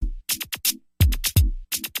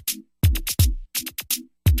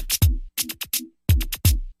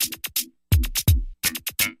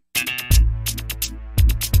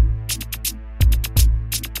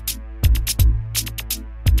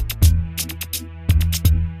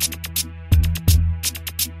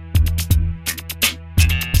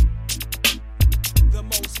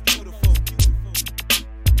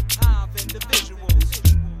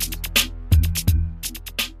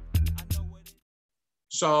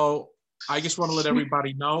So I just want to let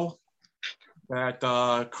everybody know that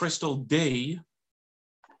Crystal D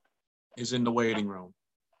is in the waiting room.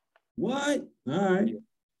 What? All right.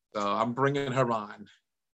 So I'm bringing her on.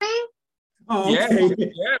 Oh, yeah,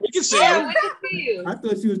 okay. yeah, we can see Yeah, you. we can see you. I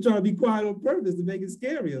thought she was trying to be quiet on purpose to make it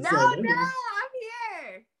scary or No, something. I'm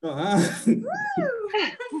here. Oh,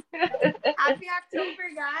 Happy October,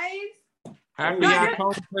 guys. Happy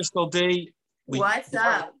October, Crystal D. What's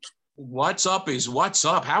up? What's up is what's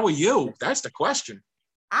up. How are you? That's the question.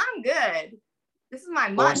 I'm good. This is my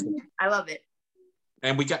month. Awesome. I love it.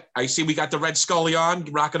 And I see we got the red Scully on,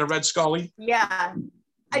 rocking a red Scully. Yeah.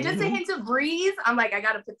 I just a hint of breeze. I'm like, I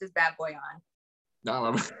gotta put this bad boy on.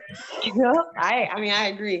 No, I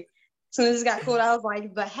agree. As soon as it got cold, I was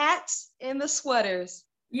like, the hats and the sweaters.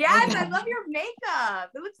 Yes, I love your makeup.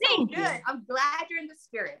 It looks so Thank good. you. I'm glad you're in the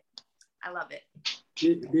spirit. I love it.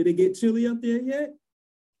 did it get chilly up there yet?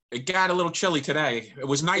 it got a little chilly today. It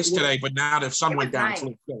was nice today, but now the sun went down. It's a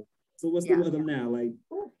little chilly. So what's the weather now? Like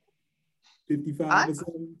 55 or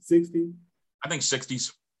something? 60? I think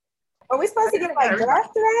 60s. Are we supposed to get like dressed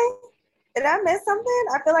today? Did I miss something?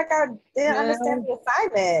 I feel like I didn't understand the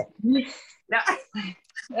assignment. No.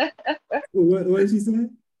 What did she say?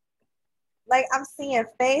 Like I'm seeing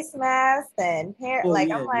face masks and hair. Oh, I'm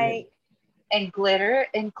yeah. like, And glitter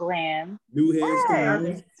and glam. New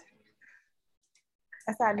hairstyles.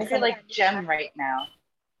 I started I feel like gem right now.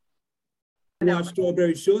 Watch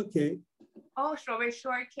Strawberry Shortcake. Oh, strawberry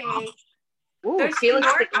shortcake. Ooh, There's Felix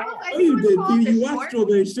short- the I cat. was- I Oh, think you it was did. called the You watched short-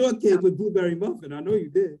 Strawberry Shortcake with Blueberry Muffin. I know you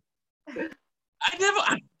did. I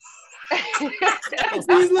never.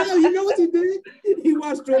 He's like, oh, you know what he did? He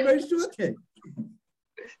watched Strawberry Shortcake.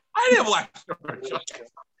 I didn't watch Strawberry Shortcake.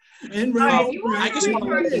 And All right, Rainbow you Bright. I just want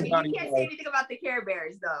wanna let to everybody you can't know. say anything about the Care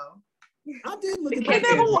Bears, though. I did look at I that.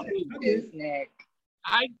 never I did. Nick.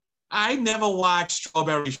 I never watched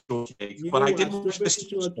Strawberry Shortcake, You but I watched did watch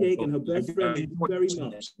Strawberry Shortcake and her best friend is Blueberry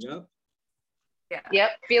Muffin. Yep. Yeah. Yep,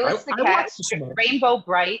 Felix the I cat, watched some of it. Rainbow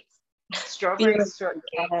Bright, Strawberry Shortcake.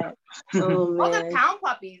 Oh, Oh, the man. Pound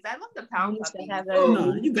Puppies. I love the Pound Used to Puppies. have Oh, that.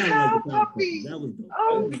 no, you gotta like the Pound Puppy. That was dope.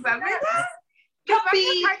 Oh, Remember that?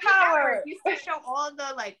 Puppy Cartoon power. Network used to show all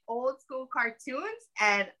the like old school cartoons,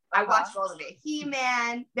 and I watched all of it.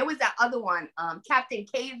 He-Man. There was that other one, Captain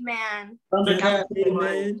Caveman. Captain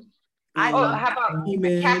Caveman. I Oh, love how about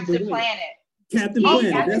He-Man, Captain but Planet? Captain Oh,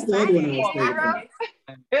 Planet. Captain That's the other one I Planet. was thinking Arrow.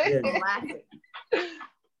 of. Yeah. Classic.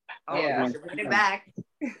 Oh, Yeah. we should bring it back.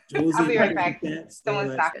 Josie I'll be right and back. the Pussycats,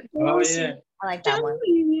 Someone's all that talking. Oh, yeah. I like that one.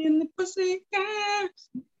 In the Pussycats.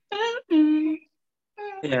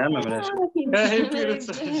 Yeah, I remember that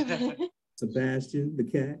shit. Sebastian, the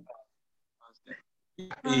cat.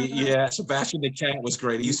 Yeah, Sebastian the cat was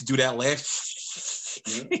great. He used to do that laugh.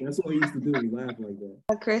 Yeah, that's what he used to do. He laughed like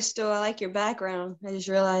that. Crystal, I like your background. I just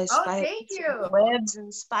realized Oh, thank you. webs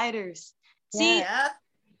and spiders. See, Yeah.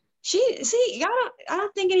 I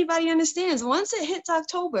don't think anybody understands. Once it hits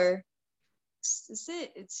October, it's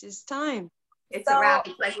it. It's just time. It's a wrap.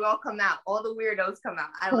 It's like we all come out. All the weirdos come out.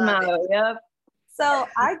 I Come love out. it. Yep. So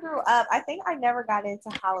I grew up, I think I never got into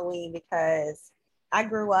Halloween because I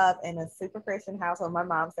grew up in a super Christian household. My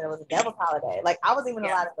mom said it was a devil's holiday. Like I wasn't even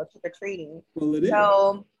allowed to go trick-or-treating. Well, it is.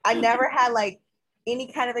 So I never had like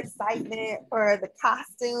any kind of excitement for the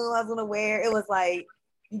costume I was gonna wear. It was like,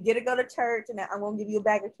 you get to go to church and I'm gonna give you a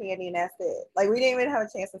bag of candy and that's it. Like we didn't even have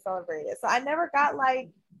a chance to celebrate it. So I never got like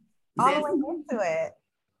all the way into it.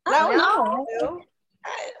 I don't No. know.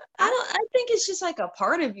 I think it's just like a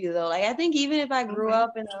part of you though. Like I think even if I grew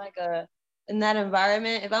up in in that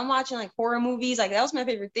environment, if I'm watching like horror movies, like that was my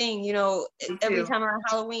favorite thing. You know, every time around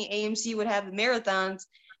Halloween, AMC would have the marathons,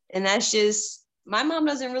 and that's just my mom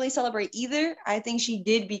doesn't really celebrate either. I think she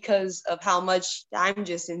did because of how much I'm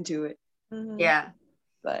just into it. Mhm. Yeah.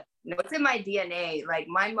 But No, it's in my DNA. Like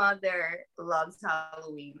my mother loves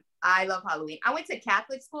Halloween. I love Halloween. I went to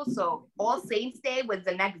Catholic school, so All Saints Day was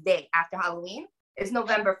the next day after Halloween. It's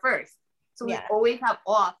November 1st. So we always have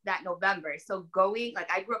off that November. So going,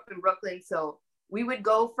 like I grew up in Brooklyn, so we would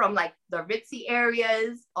go from like the ritzy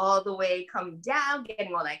areas all the way come down,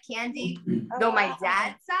 getting all that candy. Though my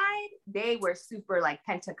dad's side, they were super like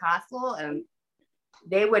Pentecostal and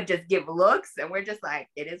they would just give looks and we're just like,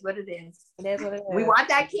 it is what it is. It is what it is. We want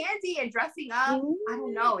that candy and dressing up. I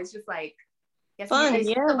don't know. It's just like, fun, it's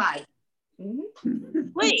yeah. the vibe. Mm-hmm.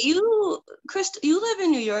 wait, Crystal, you live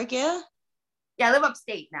in New York, yeah? Yeah, I live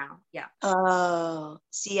upstate now. Yeah. Oh,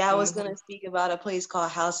 see, I was gonna speak about a place called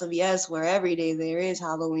House of Yes, where every day there is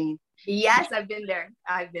Halloween. Yes, I've been there.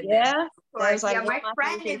 I've been Yeah? there. Of That course. was, like, Yeah, one my of my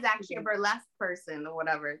friend favorite is actually a things. burlesque person or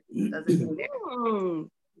whatever. Does it do there.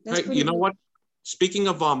 That's Hey, pretty you know what? speaking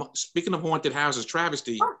of haunted houses,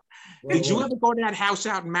 Travesty, did you ever go to that house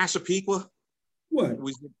out in Massapequa? What?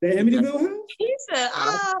 The Amityville house? He said,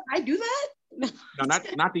 I do that? No,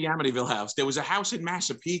 not the Amityville house. There was a house in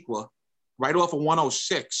Massapequa, right off of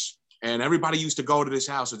 106, and everybody used to go to this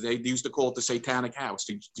house. They used to call it the Satanic House.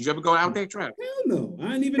 Did you ever go out there, Trav? Hell no,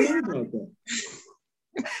 I didn't even know about that.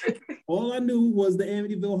 All I knew was the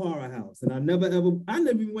Amityville Horror House, and I never even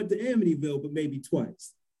went to Amityville, but maybe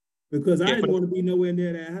twice, because I didn't want to be nowhere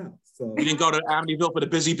near that house. So you didn't go to Amityville for the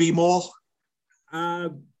Busy Bee Mall? I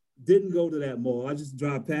didn't go to that mall. I just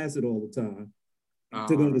drive past it all the time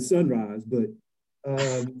to go to Sunrise. But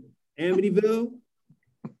Amityville,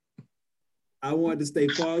 I wanted to stay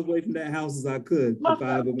far away from that house as I could if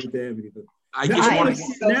I ever went to Amityville.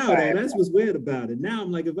 That's what's weird about it. Now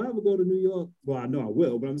I'm like, if I ever go to New York, well, I know I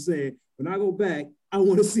will, but I'm saying when I go back, I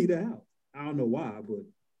want to see the house. I don't know why, but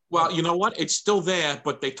well, you know what? It's still there,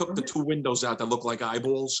 but they took the 2 windows out that look like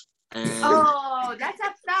eyeballs. And oh, that's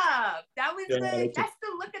up. That was that's the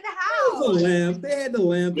look of the house. The lamp. They had the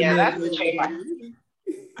lamp. Yeah, that's a trademark.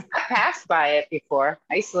 I passed by it before.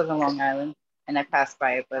 I used to live in Long Island, and I passed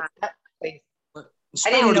by it, but that place, I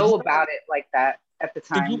didn't know about it like that at the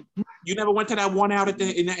time. You never went to that one out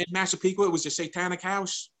in Massapequa? It was the Satanic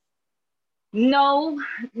House? No,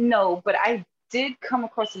 but I did come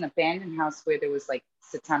across an abandoned house where there was like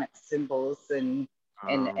satanic symbols and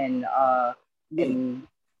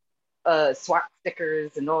SWAT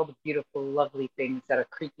stickers and all the beautiful, lovely things that are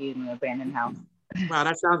creepy in an abandoned house. Wow,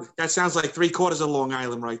 that sounds like 3/4 of Long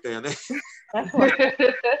Island right there. And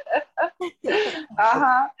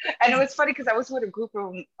it was funny because I was with a group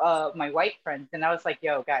of my white friends, and I was like,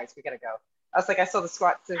 "Yo, guys, we gotta go." I was like, I saw the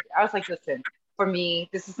SWAT. I was like, "Listen, for me,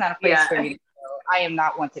 this is not a place for me to go. I am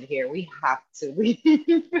not wanted here. We have to leave."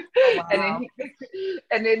 Wow.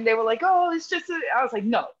 And then they were like, "Oh, it's just." I was like,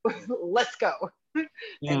 "No, let's go."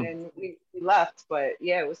 And then we left, but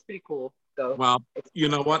yeah, it was pretty cool. So, well, you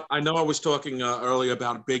know what? I know I was talking earlier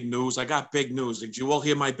about big news. I got big news. Did you all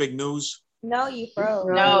hear my big news? No, you froze.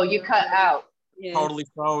 No, you cut out. Yeah. Totally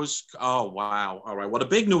froze. Oh, wow. All right. Well, the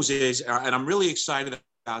big news is, and I'm really excited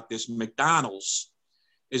about this, McDonald's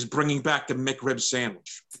is bringing back the McRibb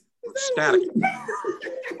sandwich. Static.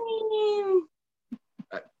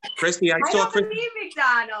 Christy, I don't believe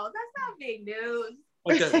McDonald's. That's not big news.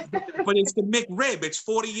 But it's the McRibb. It's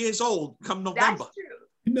 40 years old come November. That's true.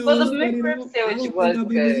 You know, well, the McRibb sandwich was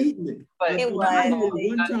good. But it was.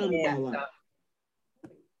 One time in my life.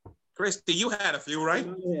 Christy, you had a few, right?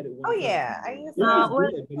 Oh, yeah.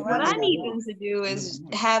 What I need them to do is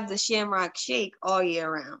have the Shamrock Shake all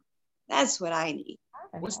year round. That's what I need.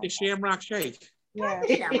 What's the Shamrock Shake? Yeah,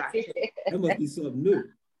 Shamrock Shake. That must be something new.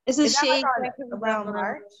 It's a shake around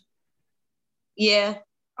March. Yeah.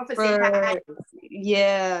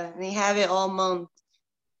 Yeah, and they have it all month.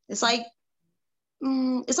 It's like I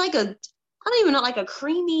don't even know, like a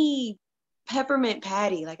creamy peppermint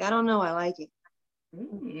patty. Like, I don't know, I like it.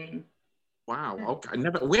 Wow. Okay.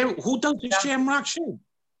 Who does the Shamrock Shake?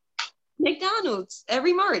 McDonald's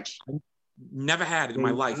every March. Never had it in my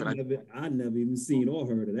life. I never even seen or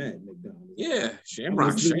heard of that McDonald's. Yeah,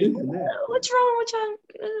 Shamrock Shake. What's wrong with y'all?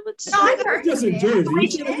 That's just in Jersey. You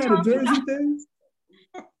sure that's not a Jersey thing?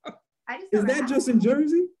 Is that just in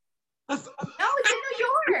Jersey? No, it's in New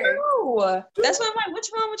York. No. That's why I'm like,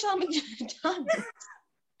 what's wrong with y'all McDonald's?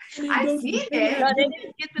 I've seen it. They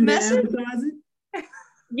didn't get the message.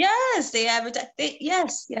 Yes, they advertise.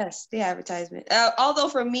 Yes, the advertisement. Although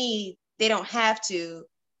for me, they don't have to.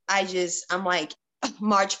 I'm like,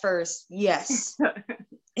 March 1st. Yes,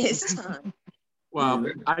 it's time. Well,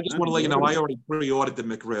 I just want to let you know, I already pre-ordered the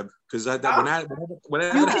McRibb because whenever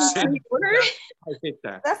I hit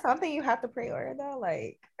that. That's something you have to pre-order though,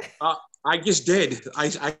 like. I just did.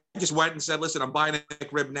 I just went and said, listen, I'm buying a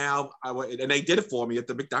McRibb now. And they did it for me at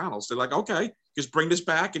the McDonald's. They're like, okay, just bring this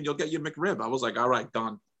back and you'll get your McRibb. I was like, all right,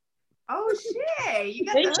 done. Oh shit! You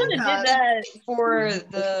got they should have did that for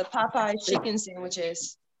the Popeyes chicken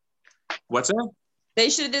sandwiches. What's that? They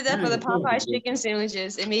should have did that for the Popeyes chicken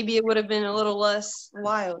sandwiches, and maybe it would have been a little less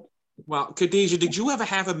wild. Well, Khadijah, did you ever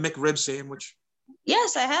have a McRibb sandwich?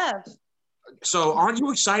 Yes, I have. So aren't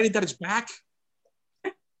you excited that it's back?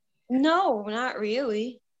 No, not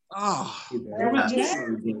really. Oh, well,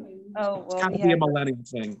 it's got to be a millennial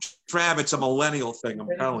thing. Trav, it's a millennial thing, I'm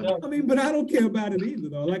telling you. I mean, but I don't care about it either,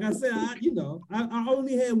 though. Like I said, I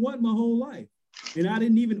only had one my whole life, and I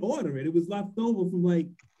didn't even order it. It was left over from like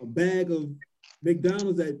a bag of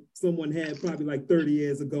McDonald's that someone had probably like 30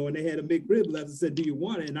 years ago, and they had a McRibb left and said, do you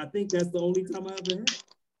want it? And I think that's the only time I ever had it.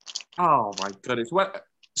 Oh, my goodness. What?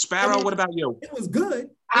 Sparrow, what about you? It was good.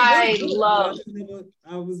 I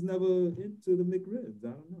was never into the McRibs.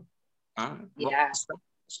 I don't know. Yeah.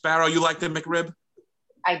 Sparrow, you like the McRib?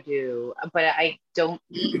 I do, but I don't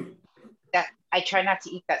eat that. I try not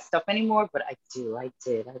to eat that stuff anymore, but I do. I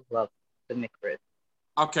did. I love the McRib.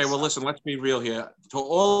 Okay, well, listen, let's be real here. To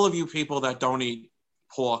all of you people that don't eat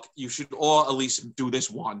pork, you should all at least do this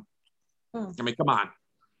one. I mean, come on.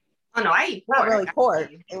 Oh, no, I eat pork. Not really pork.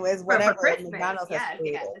 It was whatever Christmas. McDonald's has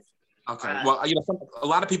created. Okay, well, you know, a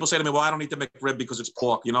lot of people say to me, well, I don't eat the McRib because it's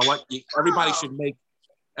pork. You know what?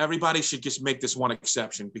 Everybody should just make this one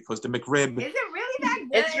exception because the McRib. Is it really that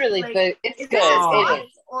good? It's really like, good. It's good. It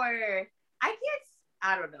is. Or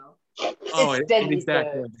I don't know. Oh, it's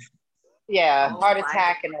that good. Yeah, Oh, heart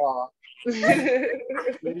attack and all. Like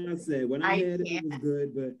I said, when I had it was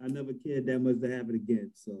good, but I never cared that much to have it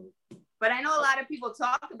again. So. But I know a lot of people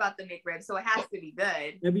talk about the McRib, so it has to be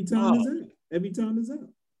good. Every time is out.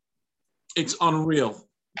 It's unreal.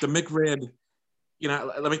 The McRib. You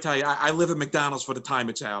know, let me tell you, I live at McDonald's for the time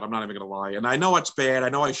it's out. I'm not even gonna lie, and I know it's bad. I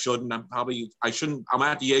know I shouldn't. I shouldn't. I'm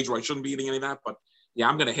at the age where I shouldn't be eating any of that. But yeah,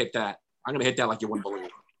 I'm gonna hit that. I'm gonna hit that like you wouldn't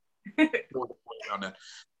believe.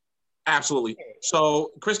 Absolutely.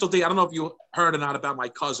 So, Crystal D, I don't know if you heard or not about my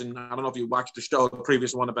cousin. I don't know if you watched the show, the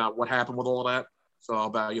previous one, about what happened with all of that. So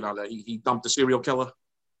about, you know, that he dumped the serial killer.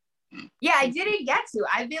 Yeah, I didn't get to.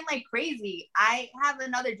 I've been like crazy. I have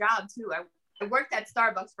another job too. I worked at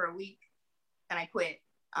Starbucks for a week and I quit.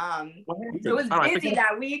 So it was busy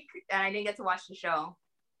that week and I didn't get to watch the show.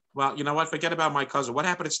 Well, you know what? Forget about my cousin. What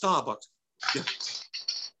happened at Starbucks? Yeah.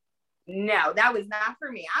 No, that was not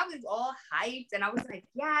for me. I was all hyped and I was like,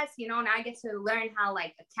 yes, you know, now I get to learn how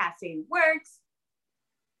like a cafe works.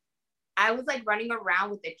 I was like running around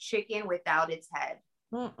with a chicken without its head.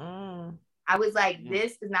 I was like,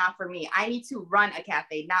 this is not for me. I need to run a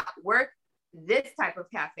cafe, not work this type of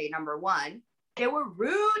cafe, number one. They were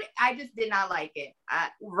rude. I just did not like it.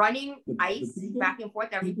 Running ice back and forth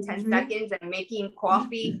every 10 seconds and making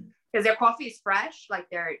coffee, because their coffee is fresh, like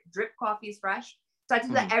their drip coffee is fresh. So I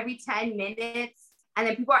do that every 10 minutes. And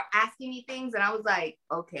then people are asking me things. And I was like,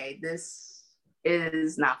 okay, this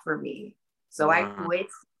is not for me. So I quit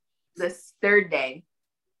the third day.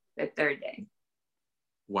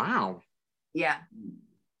 Wow. Yeah.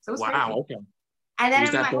 So it was wow. crazy. Okay. And then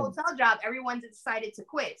in my hotel job, everyone decided to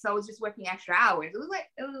quit. So I was just working extra hours. It was like,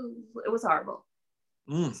 it was horrible.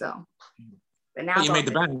 So, but now you made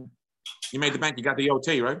the bank. You made the bank. You got the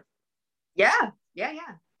OT, right? Yeah.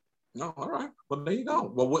 No, all right. Well, there you go.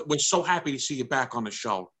 Well, we're so happy to see you back on the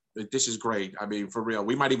show. This is great. I mean, for real.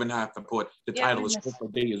 We might even have to put the title is Crystal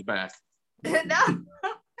D is back. No.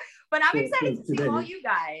 But I'm excited to see all you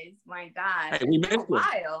guys. My God. Hey, we missed you.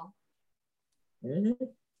 While.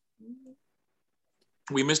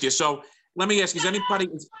 We missed you. So let me ask: Is anybody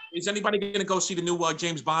going to go see the new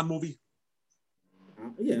James Bond movie?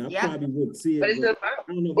 Yeah, I probably would see it. But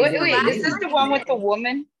wait, is this the one with the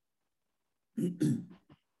woman?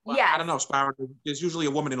 Well, yeah. I don't know, Sparrow. There's usually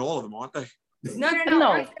a woman in all of them, aren't they? No.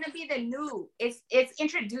 It's gonna be the new. It's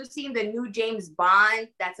introducing the new James Bond.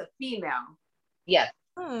 That's a female. Yes,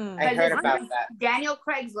 I heard about that. Daniel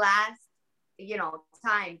Craig's last,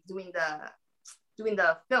 time doing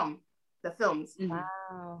the films.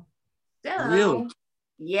 Wow. So, really?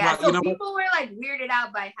 Yeah. Well, so people were like weirded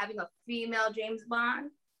out by having a female James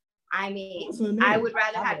Bond. I mean, I would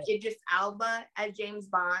rather have Idris Elba as James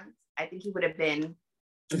Bond. I think he would have been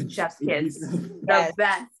Chef's Kiss, the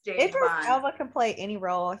best James Bond. Elba can play any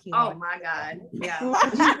role he wants. Oh my God, yeah. He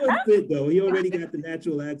was fit though. He already got the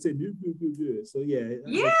natural accent. So yeah.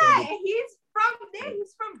 Yeah, and he's from there.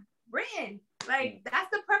 He's from Britain. Like that's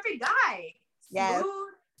the perfect guy. Yeah.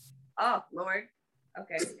 Oh Lord.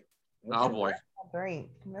 Okay. Oh boy. Great.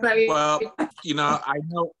 Well,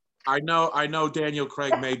 I know Daniel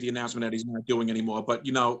Craig made the announcement that he's not doing anymore, but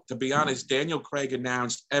to be honest, Daniel Craig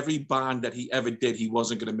announced every Bond that he ever did, he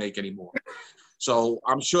wasn't going to make anymore. So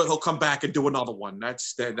I'm sure he'll come back and do another one.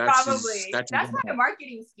 That's probably that's like a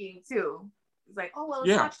marketing scheme too. It's like, oh well,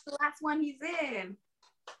 let's watch the last one he's in.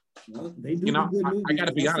 Well, they do I got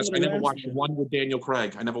to be honest. I never watched one with Daniel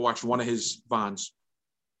Craig. I never watched one of his Bonds.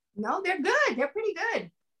 No, they're good. They're pretty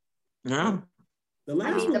good. Yeah. The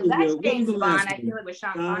last one, the best James Bond, I feel like, was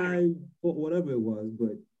Sean Connery. Whatever it was,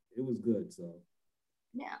 but it was good. So.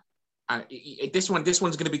 Yeah. This one's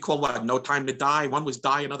going to be called what? No Time to Die. One was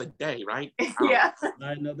Die Another Day, right? Yeah.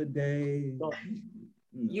 Die Another Day.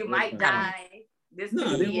 You might die. This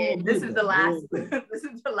is the last. This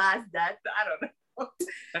is the last death. I don't know.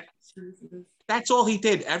 That's all he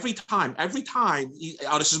did every time.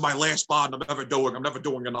 This is my last Bond. I'm never doing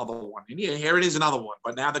another one. And yeah, here it is, another one.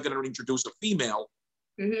 But now they're going to introduce a female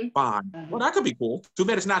Fine. Well, that could be cool. Too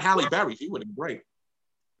bad it's not Halle Berry. She would have been great.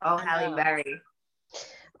 Oh, Halle Berry.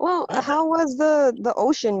 Well, how was the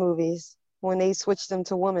ocean movies when they switched them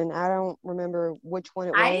to women? I don't remember which one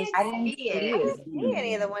it was. I didn't see it. I didn't see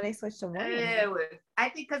any of the when they switched to women. I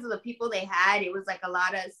think because of the people they had, it was like a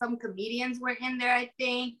lot of, some comedians were in there, I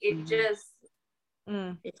think. It just,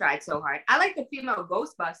 they tried so hard. I like the female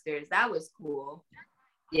Ghostbusters. That was cool.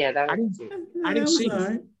 Yeah, that I was didn't see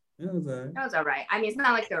it. That was all right. That was all right. I mean, it's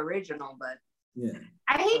not like the original, but Yeah.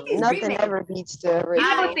 I hate these Nothing remakes. ever beats the You know what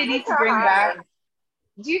original. they need to bring back?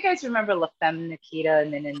 Do you guys remember La Femme Nikita?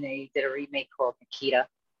 And then they did a remake called Nikita.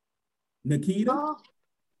 Nikita? Oh,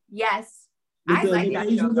 yes. With I the like little that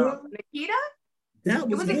Asian show. girl? Nikita? That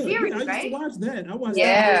was was a good. series, I used right? to watch that. I watched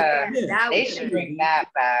Yeah, that. That they was should good. bring that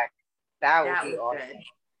back. That That would be was awesome.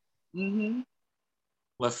 good. Mm-hmm.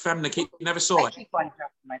 La Femme Nikita. You never saw I it. keep on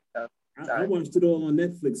dropping my stuff. I watched it all on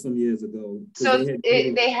Netflix some years ago. So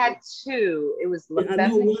they had two. It was La I Femme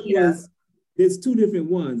know one Nikita. was. There's two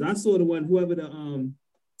different ones. I saw the one, whoever the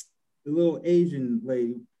little Asian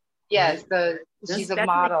lady. Yes, she's a That's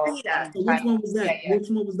model. Nikita. So which one was that? Yeah, yeah. Which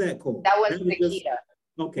one was that called? That was just- Nikita.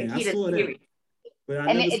 okay, Nikita I saw series. that, but I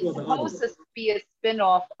And never it's saw the other supposed one. to be a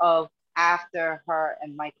spin-off of after her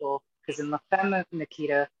and Michael, because in La Femme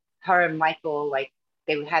Nikita, her and Michael, like,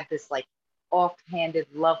 they had this like offhanded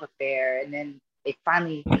love affair, and then they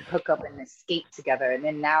finally hook up and escape together, and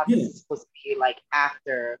then now this is supposed to be like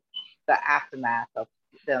after the aftermath of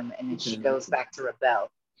them, and then she goes back to rebel.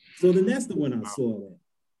 So then that's the one I saw that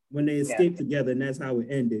when they escaped together, and that's how it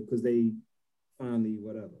ended because they finally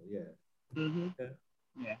whatever. Yeah. Mm-hmm.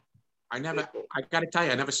 Yeah. I gotta tell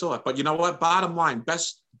you, I never saw it. But you know what? Bottom line,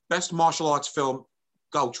 best martial arts film,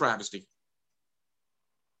 go Travesty.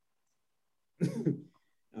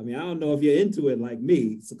 I mean, I don't know if you're into it like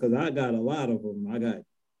me, because I got a lot of them. I got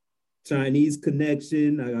Chinese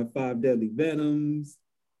Connection. I got Five Deadly Venoms.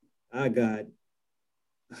 I got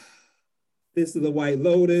Fist of the White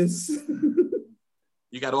Lotus.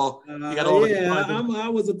 You got all. Yeah, I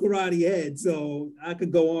was a karate head, so I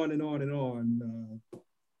could go on and on and on.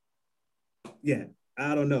 Yeah,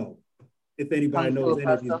 I don't know if anybody knows any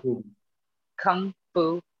of these movies. Kung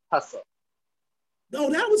Fu Hustle. Oh,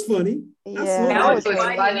 that was funny. Yeah, that was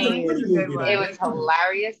funny. It was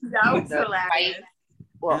hilarious. That was hilarious.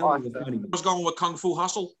 Awesome. I was going with Kung Fu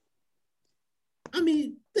Hustle. I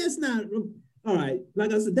mean, that's not all right.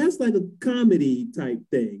 Like I said, that's like a comedy type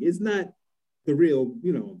thing. It's not the real,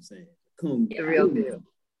 you know what I'm saying? The real deal.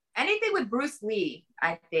 Anything with Bruce Lee,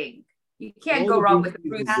 I think. You can't go wrong with the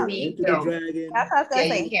Bruce Lee film. That's what I was gonna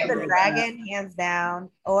say. Enter the Dragon, hands down.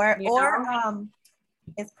 Or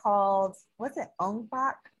it's called, what's it? Ong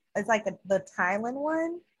Bak? It's like the Thailand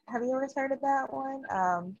one. Have you ever heard of that one?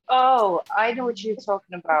 Oh, I know what you're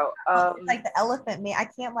talking about. It's like the Elephant Man. I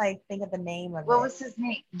can't like think of the name of it. What was his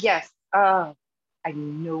name? Yes. I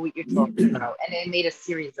know what you're talking about. And they made a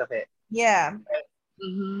series of it. Yeah.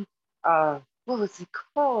 Mm-hmm. What was it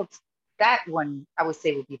called? That one I would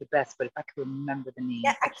say would be the best, but if I could remember the name.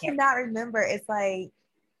 Yeah, I cannot remember. It's like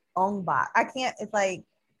Ong Bak. I can't think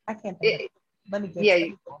of it. Let me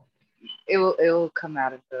get it will come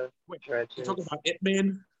out of the You're talking about Ip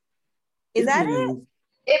Man? Is that it?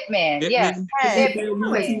 Ip Man, yes. I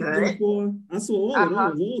saw all of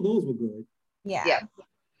those. All those were good. Yeah.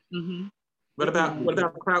 Mm-hmm. What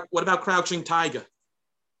about Crouching Tiger?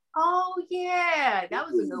 Oh yeah, that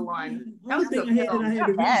was a good one. That was a good I had to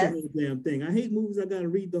read the film. whole damn thing. I hate movies I gotta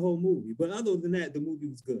read the whole movie. But other than that, the movie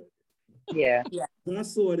was good. Yeah. So I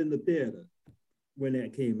saw it in the theater when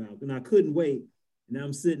that came out, and I couldn't wait. And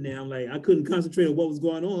I'm sitting there, I'm like, I couldn't concentrate on what was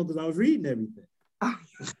going on because I was reading everything.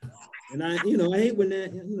 And I hate when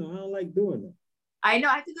that, I don't like doing that. I know,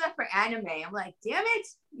 I have to do that for anime. I'm like, damn it,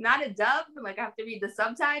 not a dub. I'm like, I have to read the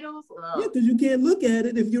subtitles. Ugh. Yeah, because you can't look at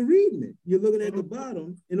it if you're reading it. You're looking at the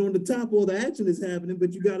bottom, and on the top, all the action is happening,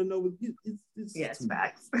 but you got to know it's yes,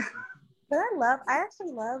 facts. But I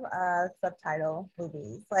actually love subtitle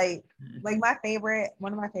movies. Like one of my favorite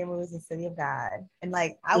movies is City of God, and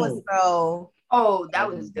like I was so that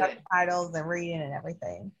was good. Subtitles and reading and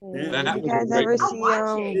everything. You guys ever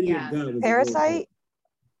see Parasite?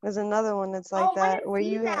 There's another one that's like that where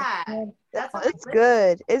you it's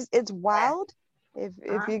good. It's wild. If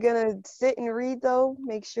you're gonna sit and read though,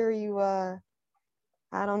 make sure you I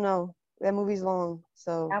don't know. That movie's long,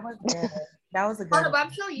 so that was good. That was a good. But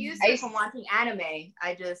I'm so used to from watching anime.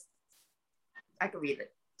 I could read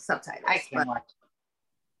it subtitles. I can watch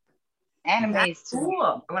anime is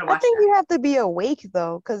cool. I think you have to be awake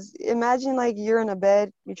though, because imagine like you're in a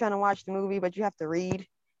bed, you're trying to watch the movie, but you have to read.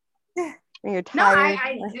 And you're tired.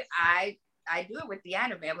 No, I do it with the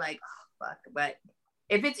anime. I'm like, oh fuck, but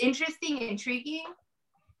if it's interesting, intriguing,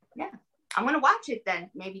 yeah, I'm gonna watch it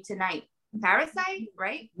then. Maybe tonight. Parasite,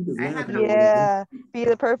 right? Yeah, be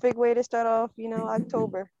the perfect way to start off,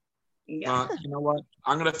 October. Yeah. You know what?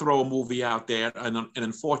 I'm gonna throw a movie out there, and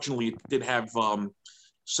unfortunately, it did have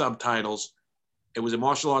subtitles. It was a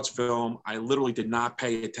martial arts film. I literally did not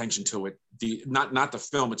pay attention to it. Not the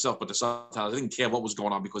film itself, but the subtitles. I didn't care what was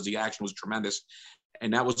going on because the action was tremendous.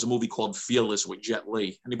 And that was a movie called Fearless with Jet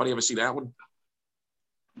Li. Anybody ever see that one?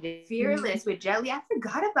 Fearless with Jet Li. I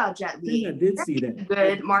forgot about Jet Li. I did see that.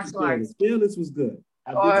 Good martial arts. Fearless was good.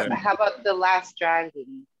 Or how about The Last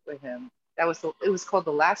Dragon with him? It was called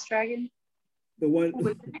The Last Dragon. The one.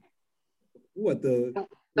 What the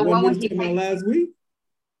one we were talking about last week?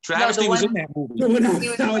 Travesty was in that movie.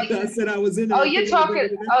 I said I was in it. Oh, you're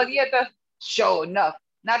talking. Oh, yeah, the show. No,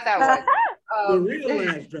 not that one. The real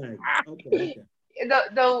Last Dragon. Okay.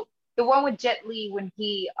 The one with Jet Li when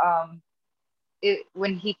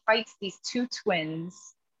he fights these two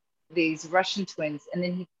twins, these Russian twins, and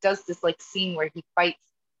then he does this like scene where he fights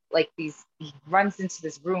like these. He runs into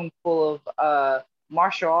this room full of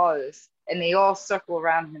martial artists, and they all circle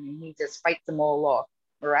around him, and he just fights them all off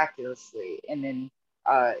miraculously, and then.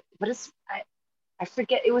 But I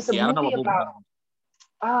forget. It was a movie about.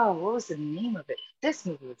 Oh, what was the name of it? This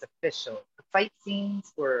movie was official. The fight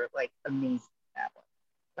scenes were like amazing in that one.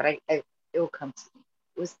 But it will come to me.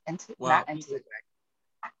 It was not Enter the Dragon.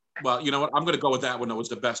 Well, you know what? I'm going to go with that one. That was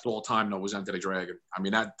the best all time. That was Enter the Dragon. I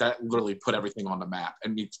mean, that literally put everything on the map.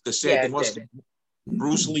 And the sad thing was,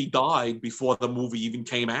 Bruce Lee died before the movie even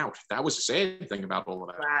came out. That was the sad thing about all of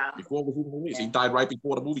that. Wow. Before it was even released, he died right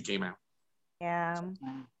before the movie came out. Yeah.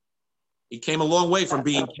 He came a long way from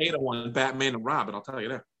being Kato on Batman and Robin, I'll tell you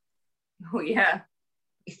that. Oh, yeah.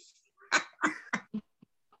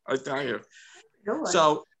 I tell you.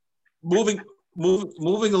 So, moving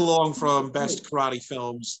along from best karate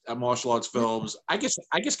films and martial arts films, I guess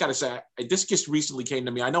gotta say, this just recently came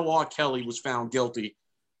to me. I know R. Kelly was found guilty,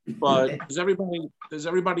 but does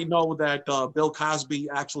everybody know that Bill Cosby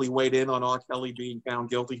actually weighed in on R. Kelly being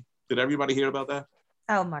found guilty? Did everybody hear about that?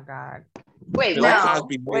 Oh my God. Wait, Bill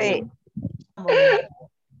Cosby weighed in.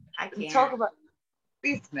 I can't talk about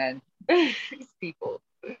these men, these people.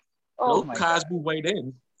 Oh, Bill Cosby weighed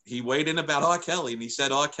in. He weighed in about R. Kelly, and he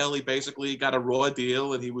said R. Kelly basically got a raw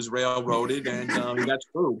deal, and he was railroaded, and he got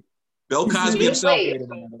screwed. Bill Cosby himself weighed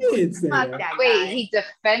in on it. Wait, he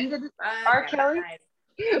defended R. Kelly?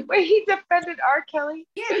 Wait, he defended R. Kelly?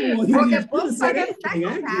 Yeah,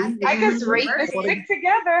 I guess rape and stick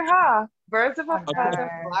together, huh? Birds of a feather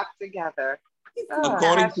flock together.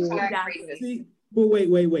 According to but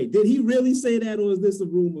wait. Did he really say that, or is this a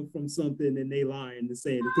rumor from something and they lying to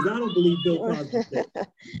say it? Because I don't believe Bill Cosby said that.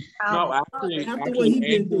 No, actually, what he's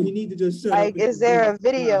been through, he need to just shut up. Like, is there a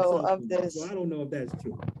video of this? So I don't know if that's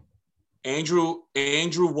true. Andrew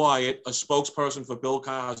Wyatt, a spokesperson for Bill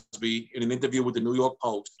Cosby, in an interview with the New York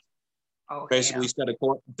Post, basically said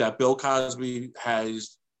that Bill Cosby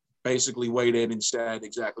has basically weighed in and said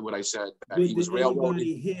exactly what I said. That he was railroaded. Did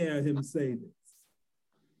anybody hear him say this?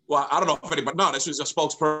 Well, I don't know if anybody. No, this was a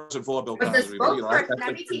spokesperson for Bill Cosby. But the spokesperson,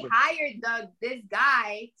 that means he hired this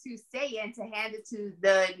guy to say it and to hand it to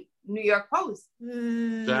the New York Post.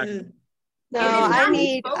 Exactly. No, I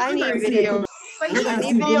need video. But I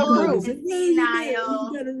need video proof.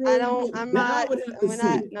 I'm not.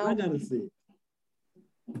 No. I gotta see it.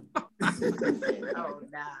 Oh,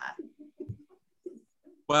 nah.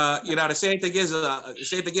 Well, the same thing is,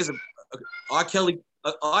 R.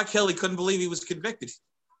 Kelly couldn't believe he was convicted.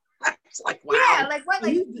 It's like, wow. Yeah, like what?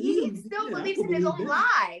 Like he still believes in his own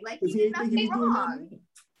lie. Like he did nothing wrong.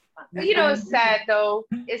 It's sad though.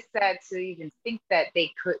 It's sad to even think that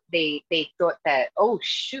they thought that, oh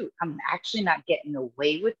shoot, I'm actually not getting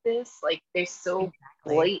away with this. Like they're so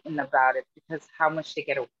blatant about it because how much they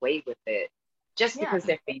get away with it just because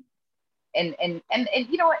they're famous. And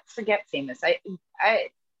you know what? Forget famous. I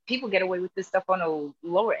people get away with this stuff on a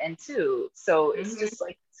lower end too. So it's just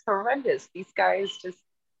like it's horrendous. These guys just,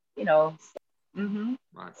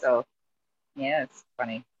 Right. So yeah, it's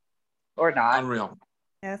funny or not. Unreal.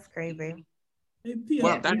 That's crazy.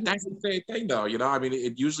 Well, that's the same thing, though. I mean,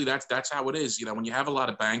 it usually that's how it is. When you have a lot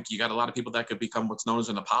of bank, you got a lot of people that could become what's known as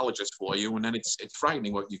an apologist for you, and then it's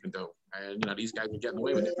frightening what you can do. And these guys are getting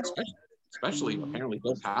away with it, especially apparently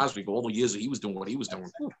Bill Cosby for all the years that he was doing what he was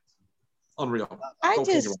doing. Unreal. I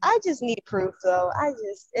just need proof, though.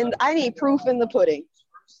 I need proof in the pudding.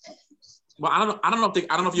 Well, I don't know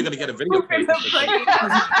if you're gonna get a video.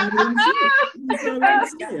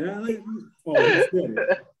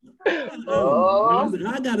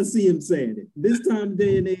 I gotta see him saying it. This time,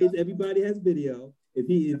 day and age, everybody has video. If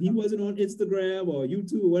he wasn't on Instagram or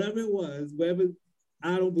YouTube or whatever it was, wherever,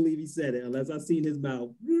 I don't believe he said it unless I seen his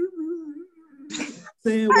mouth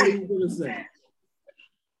saying what he was gonna say.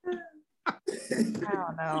 I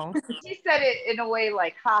don't know. She said it in a way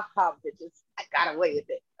like, ha ha, bitches, I got away with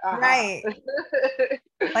it. Right.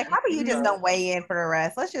 Like, how about you just don't weigh in for the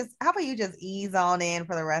rest? How about you just ease on in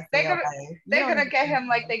for the rest of your life? They're gonna get him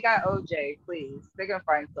like they got OJ, please. They're gonna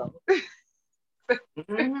find some.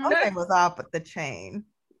 OJ was off the chain.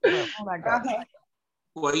 Oh my God.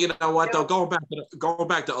 Well, you know what though, going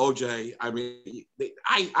back to OJ, I mean,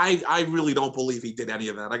 I really don't believe he did any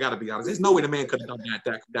of that. I got to be honest. There's no way the man could have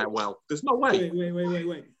done that well. There's no way.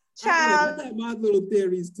 Wait. Child. I got my little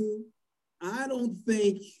theories too. I don't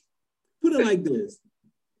think. Put it like this: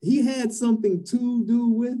 he had something to do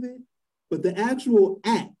with it, but the actual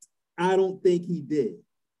act, I don't think he did.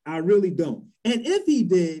 I really don't. And if he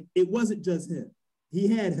did, it wasn't just him. He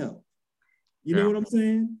had help. You know what I'm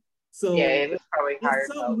saying? So yeah, it was probably hard.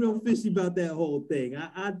 There's something real fishy about that whole thing.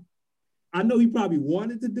 I know he probably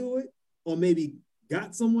wanted to do it, or maybe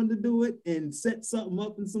got someone to do it and set something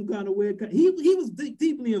up in some kind of weird. He was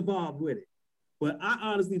deeply involved with it, but I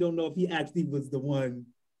honestly don't know if he actually was the one.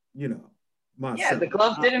 You know, myself. Yeah, the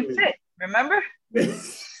glove didn't fit. Remember?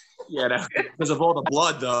 Yeah, because of all the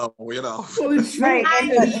blood, though. You know. Well, it's right,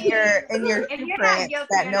 and your footprint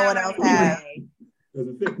that no one else has.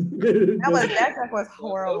 That truck was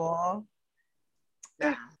horrible.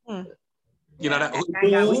 You know that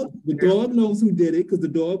the dog knows who did it because the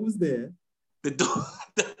dog was there. The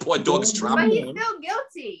poor dog's trauma. But he's still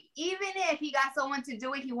guilty. Even if he got someone to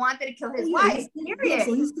do it, he wanted to kill his wife. Period.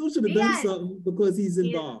 So he still should have done something because he's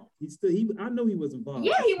involved. I know he was involved.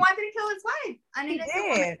 Yeah, he wanted to kill his wife. And he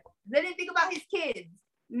didn't think about his kids.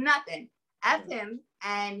 Nothing. F him.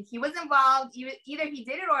 And he was involved. Either he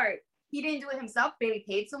did it or he didn't do it himself. Maybe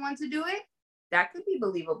paid someone to do it. That could be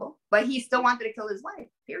believable. But he still wanted to kill his wife.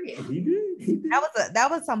 Period. He did. That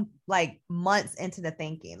was some like months into the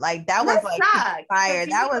thinking. Like that was like fire.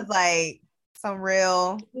 That was like some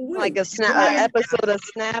real like a episode of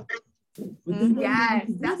Snap. Yes,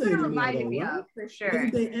 that's what it reminded me of for sure.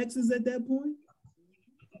 Weren't they exes at that point?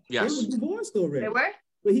 Yes. They were divorced already. They were?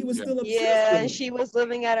 But he was still upset. Yeah, and she was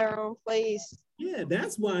living at her own place. Yeah,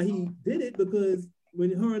 that's why he did it, because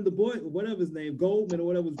when her and the boy, whatever his name, Goldman or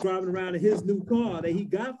whatever, was driving around in his new car that he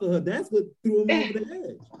got for her, that's what threw him over the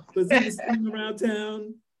edge. Because he was sitting around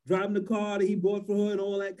town, driving the car that he bought for her and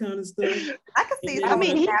all that kind of stuff. I could see. I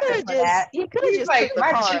mean, he could have just took the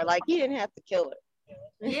car. Like, he didn't have to kill her.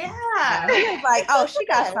 Yeah. He was like, oh, she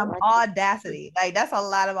got some audacity. Like, that's a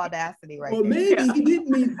lot of audacity right there. Or maybe he didn't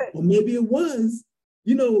mean, or maybe it was.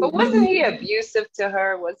 You know, but wasn't he abusive to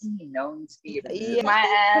her? Wasn't he known to be abusive?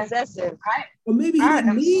 Possessive? Or maybe he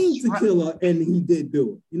didn't mean to kill her, and he did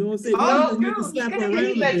do it. You know what I'm saying? Oh, he to slap her around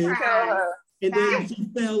a bit, and then she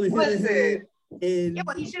fell and hit her head. And yeah,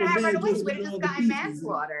 well, he should have right away. He would have just gotten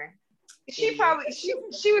manslaughter. She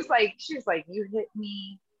was like, you hit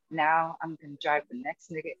me. Now I'm gonna drive the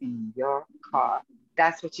next nigga in your car.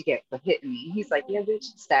 That's what you get for hitting me. He's like, yeah, bitch,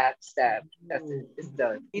 stab. That's it. It's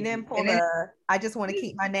done. He didn't pull I just want to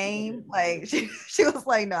keep my name. Like she was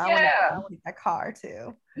like, no, I want to keep my car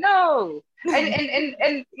too. No.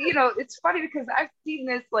 And you know, it's funny because I've seen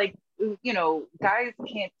this, like, you know, guys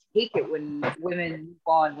can't take it when women move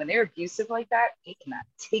on. When they're abusive like that, they cannot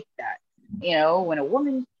take that. You know, when a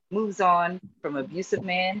woman moves on from an abusive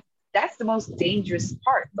man, that's the most dangerous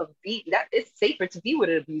part of being that. It's safer to be with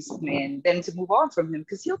an abusive man than to move on from him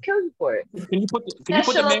because he'll kill you for it. Can you put the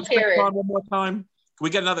mask on one more time? We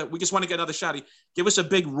just want to get another shotty. Give us a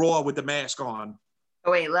big roar with the mask on.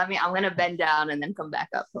 Oh, wait, I'm gonna bend down and then come back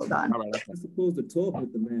up. Hold on. All right, I'm supposed to talk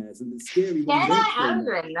with the mask, and it's scary. Can I don't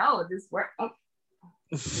even know this work? Oh.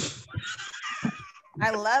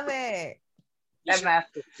 I love it. That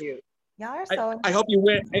mask is cute. Y'all are so. I hope you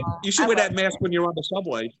wear. You should wear that mask when you're on the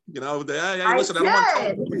subway. You know, listen. I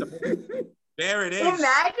don't want. There it is.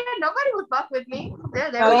 Imagine nobody would fuck with me.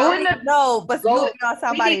 But go on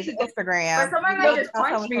somebody's Instagram. Or somebody might just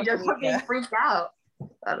punch me, just fucking freak out.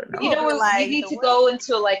 I don't know. You know, you need to go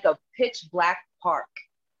into like a pitch black park,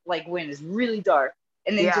 like when it's really dark,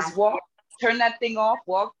 and then just walk. Turn that thing off,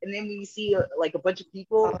 walk, and then when you see like a bunch of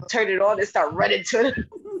people, turn it on and start running to it.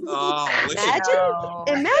 Oh,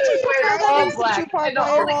 imagine all black.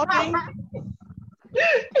 Walking.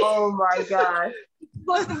 Oh my god.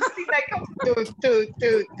 See that come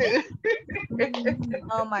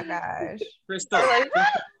Oh my gosh. Krista,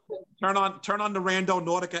 turn on the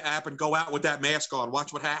Randonautica app and go out with that mask on.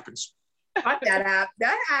 Watch what happens. Fuck that app.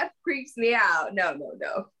 That app creeps me out. No.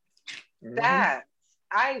 That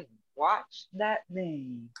I watched that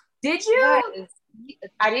thing. Did you?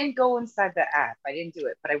 I didn't go inside the app. I didn't do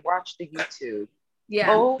it, but I watched the YouTube.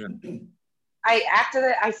 Yeah. Oh, after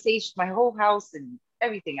that, I saged my whole house and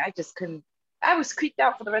everything. I just couldn't. I was creeped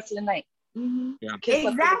out for the rest of the night. Mm-hmm. Yeah.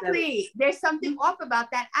 Exactly. There's something off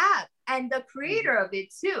about that app and the creator of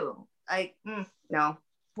it too. Like, no.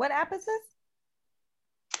 What app is this?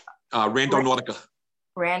 Randonautica.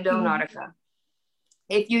 Randonautica.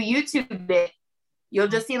 If you YouTube it, you'll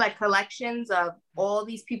just see like collections of all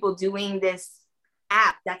these people doing this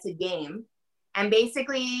app that's a game. And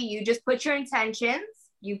basically you just put your intentions,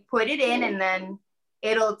 you put it in, and then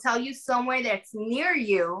it'll tell you somewhere that's near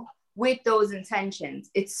you with those intentions.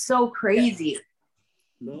 It's so crazy.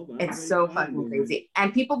 It's so fucking crazy.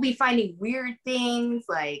 And people be finding weird things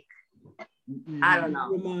like, I don't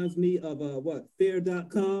know. It reminds me of what,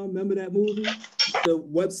 Fear.com. Remember that movie? The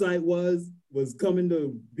website was coming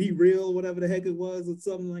to be real, whatever the heck it was, or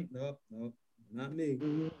something like. No, not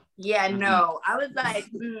me. Yeah, no. I was like,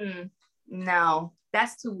 no,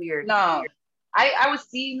 that's too weird. No, I was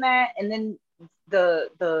seeing that, and then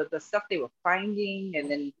the stuff they were finding,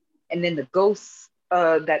 and then the ghosts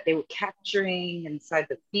that they were capturing inside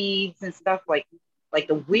the feeds and stuff, like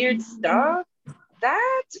the weird stuff.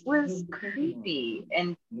 That was creepy,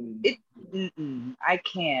 and I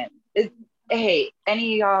can't. Hey,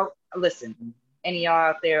 any of y'all, listen, any of y'all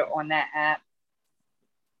out there on that app,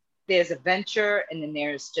 there's adventure, and then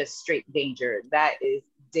there's just straight danger. That is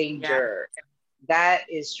danger. Yeah. That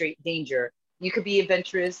is straight danger. You could be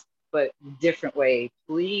adventurous, but different way.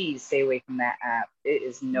 Please stay away from that app. It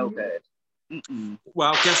is no good.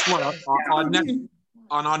 Well, guess what?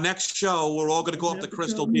 On our next show, we're all going to go up to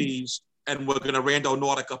Crystal D's, and we're going to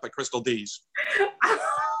Randonautica up at Crystal D's.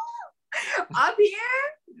 Up here?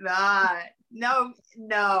 Nah. No,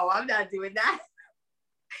 I'm not doing that.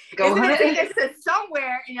 It's going to take us to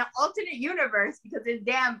somewhere in an alternate universe because there's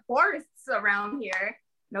damn forests around here.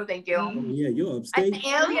 No, thank you. Oh, yeah, you're upstate. An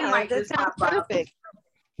alien might just pop up.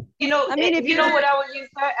 You know, I mean, if you know what I would use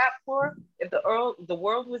that app for, if the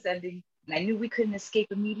world was ending and I knew we couldn't escape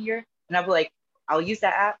a meteor, and I'd be like, I'll use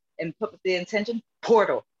that app and put the intention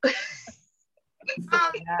portal. If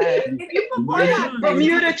you put portal,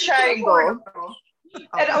 Bermuda Triangle.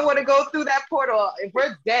 And I want to go through that portal. If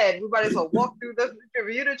we're dead, we might as well walk through the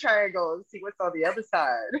Bermuda Triangle and see what's on the other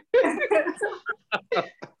side.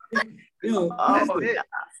 Yo,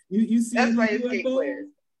 you see any UFOs?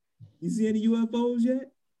 You see any UFOs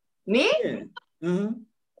yet? Me? Yeah.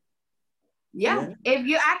 Yeah.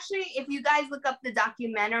 If you guys look up the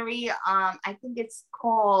documentary, I think it's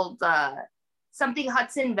called something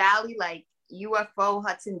Hudson Valley, like UFO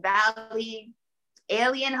Hudson Valley,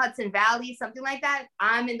 Alien Hudson Valley, something like that.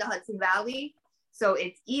 I'm in the Hudson Valley, so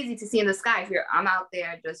it's easy to see in the sky. I'm out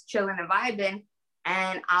there just chilling and vibing,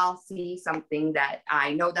 and I'll see something that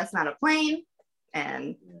I know that's not a plane,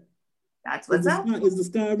 and that's what's up. Is the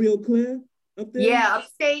sky real clear up there? Yeah,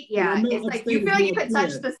 upstate. Yeah, it's like you feel like you could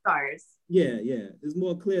touch the stars. Yeah, it's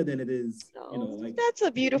more clear than it is. Like that's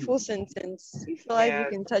a beautiful sentence. You feel like you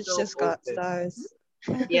can touch the stars.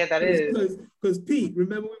 Yeah, that is. Because Pete,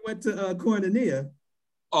 remember we went to Cornelia.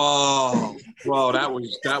 Oh, well, that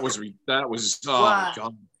was oh my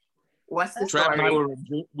God. What's the Trap story? and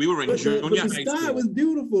I we were in junior high The sky school. was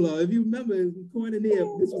beautiful though. If you remember, in Cornelia,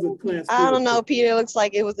 this was a class. I don't know, Peter. Looks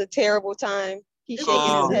like it was a terrible time. He's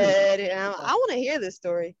shaking his head, and I want to hear this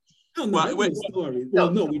story. Oh, no, story.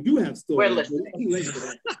 Well, no, we do have stories. We're listening.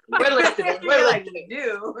 We're listening. We're like, we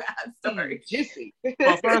do have stories. Juicy.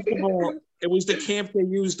 Well, first of all, it was the camp they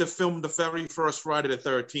used to film the very first Friday the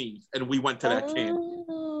 13th, and we went to that camp.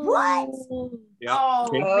 What? Yeah. Oh,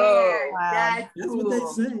 man. That's cool. What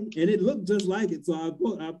they say, and it looked just like it. So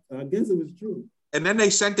I guess it was true. And then they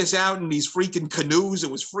sent us out in these freaking canoes.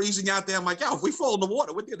 It was freezing out there. I'm like, yo, if we fall in the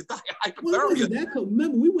water, we're gonna die of hypothermia.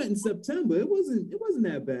 Remember, we went in September. It wasn't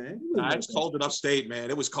that bad. It's cold enough state, man.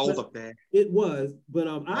 It was cold up there. It was, but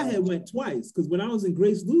I had went twice because when I was in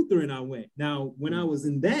Grace Lutheran, I went. Now, when I was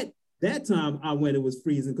in that time, I went. It was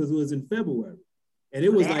freezing because it was in February, and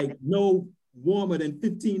it was like no warmer than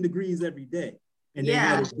 15 degrees every day, and they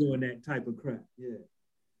had us doing that type of crap. Yeah,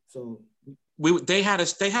 so. They had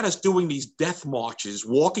us doing these death marches,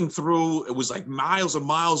 walking through. It was like miles and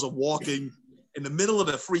miles of walking in the middle of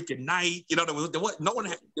the freaking night. You know, there was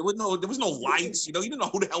no lights. You know, you didn't know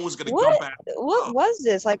who the hell was going to come back. What was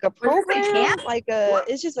this? Like a program? Like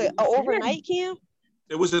it's just an overnight camp?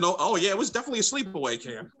 It was it was definitely a sleepaway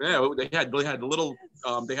camp. Yeah, they had the little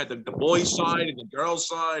they had the boys' side and the girls'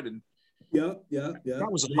 side, and Yep. That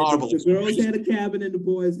was horrible. The girls had a cabin and the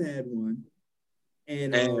boys had one,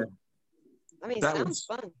 and I mean, that sounds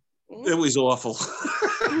fun. It was awful.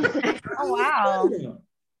 Oh wow!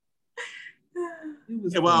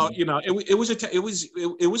 Well, you know,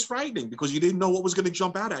 it was frightening because you didn't know what was going to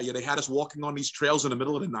jump out at you. They had us walking on these trails in the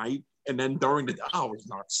middle of the night, and then during the it was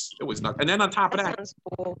nuts. It was nuts. And then on top of that,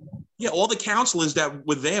 cool. yeah, all the counselors that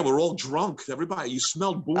were there were all drunk. Everybody, you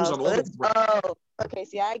smelled booze on all of them. Oh, okay.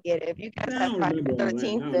 See, I get it. If you guys have Friday the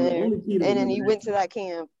 13th there, and then you went to that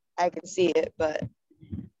camp, I can see it. But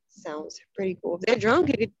sounds pretty cool. If they're drunk,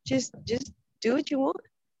 you could just do what you want.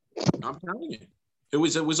 I'm telling you. It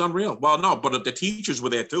was unreal. Well, no, but the teachers were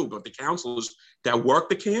there too. But the counselors that worked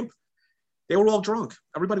the camp, they were all drunk.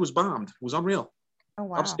 Everybody was bombed. It was unreal. Oh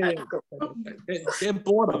wow. Upstairs, they're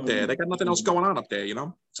bored up there. They got nothing else going on up there, you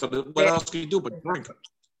know. So what else can you do but drink?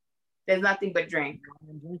 There's nothing but drink,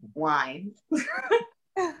 wine.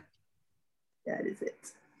 That is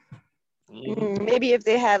it. Maybe if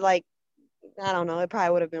they had like, I don't know, it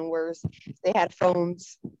probably would have been worse. If they had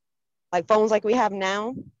phones like we have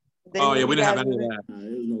now. Oh yeah, we didn't have any of that.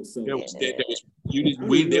 There was no There was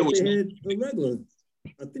they had a regular.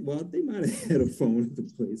 I think they might have had a phone at the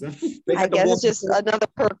place. I guess it's just another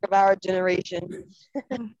perk of our generation.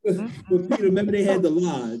 But Peter, remember they had the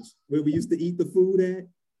lodge where we used to eat the food at?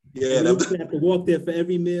 Yeah, we used to have to walk there for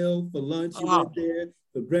every meal. For lunch, you went there.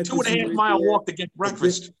 For breakfast, 2.5 mile walk to get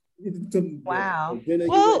breakfast. Wow.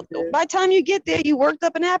 Well, by the time you get there, you worked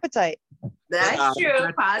up an appetite. That's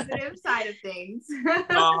true. Positive side of things.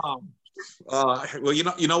 Well,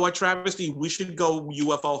 you know what, Travesty? We should go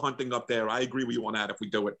UFO hunting up there. I agree with you on that if we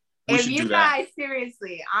do it. If you guys,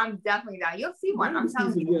 seriously, I'm definitely down. You'll see one. I'm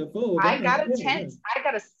telling you. I got a tent. I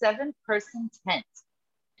got a 7-person tent.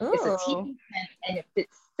 Ooh. It's a teepee tent and it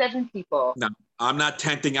fits 7 people. No, I'm not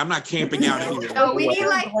tenting. I'm not camping out anywhere. So we need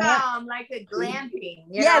like a glamping.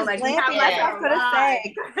 Yes, like glamping. I was gonna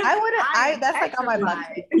say. That's like on my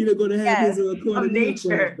bucket. Peter gonna have his corner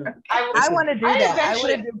nature. I want to do that. I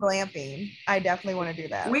want to do glamping. I definitely want to do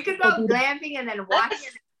that. We could go glamping and then walk in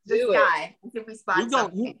the sky if we spot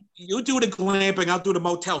something. You do the glamping. I'll do the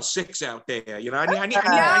Motel 6 out there. You know, I need you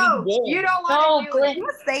don't want to do it. You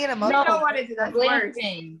stay in a motel. You don't want to do that.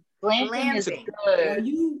 Glamping. Glamping is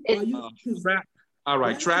good. All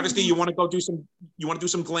right, Travesty, you want to go do some? You want to do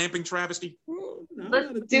some glamping, Travesty?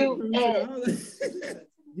 Let's do it.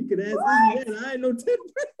 You can ask me that. I ain't no tip.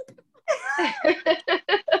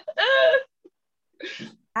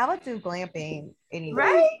 I would do glamping anyway.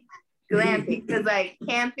 Right? Glamping, because like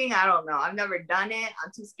camping, I don't know. I've never done it.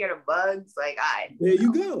 I'm too scared of bugs. There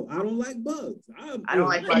you go. I don't like bugs. I don't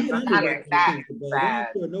like bugs. It's not that bad.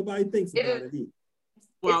 Nobody thinks about it.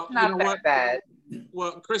 Well, it's not that bad.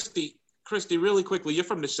 Well, Christy, really quickly, you're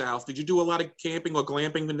from the South. Did you do a lot of camping or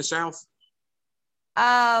glamping in the South?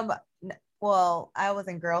 Well, I was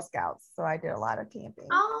in Girl Scouts, so I did a lot of camping.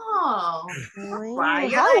 Oh, wow.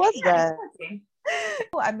 How was that?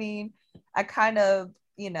 I mean, I kind of,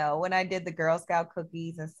 when I did the Girl Scout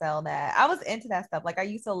cookies and sell that, I was into that stuff. Like I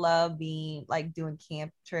used to love doing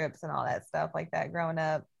camp trips and all that stuff like that growing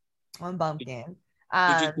up on Bumpkin.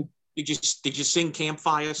 Did you sing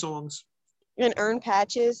campfire songs? And earn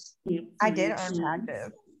patches? I did earn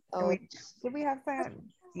patches. Oh. Did we have that?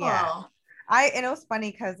 Yeah. Oh. And it was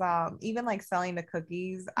funny because even like selling the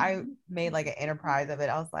cookies, I made like an enterprise of it.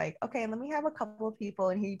 I was like, okay, let me have a couple of people,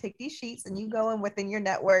 and here you take these sheets and you go in within your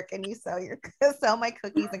network and you sell my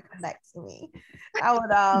cookies and connect to me. I would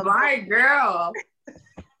my girl.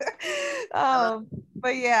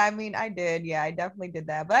 But yeah, I mean, I did. Yeah, I definitely did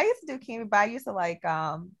that. But I used to do camping, but I used to like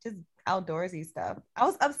just outdoorsy stuff. I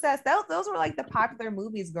was obsessed. Those were like the popular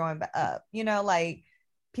movies growing up. Like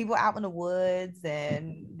people out in the woods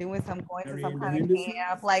and going to some kind of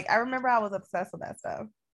camp. Like I remember I was obsessed with that stuff.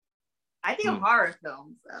 I think of horror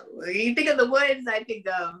films. When you think of the woods, I think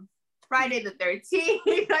of Friday the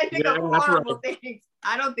 13th. I think of horrible things.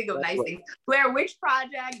 I don't think of nice things. Blair Witch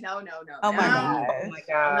Project. No. Oh my god.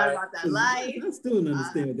 I'm not about that life. I still don't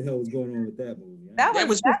understand what the hell was going on with that movie.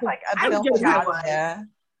 That's like a film. Yeah.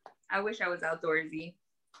 I wish I was outdoorsy.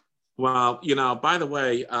 Well, by the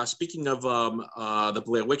way, speaking of the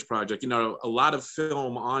Blair Witch Project, a lot of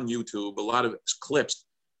film on YouTube, a lot of clips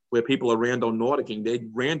where people are randonauticing. They're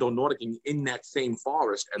randonauticing in that same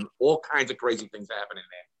forest, and all kinds of crazy things happen in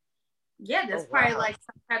there. Yeah, there's probably like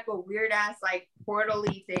some type of weird ass like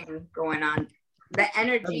portal-y thing going on. The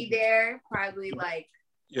energy there probably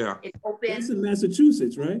it's open. It's in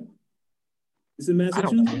Massachusetts, right? It's in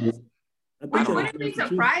Massachusetts. Which wouldn't be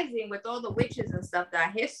surprising with all the witches and stuff,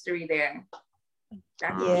 that history there.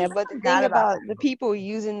 Yeah, but the thing about the people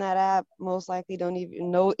using that app most likely don't even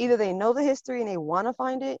know, either they know the history and they want to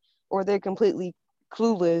find it, or they're completely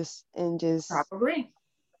clueless and just probably.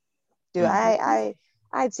 Dude,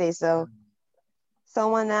 I'd say so.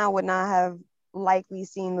 Someone now would not have likely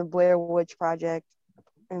seen the Blair Witch Project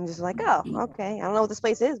and just like, oh, okay, I don't know what this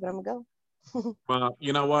place is, but I'm gonna go. Well,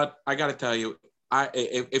 you know what? I got to tell you,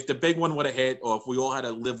 if the big one would have hit, or if we all had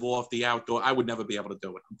to live off the outdoor, I would never be able to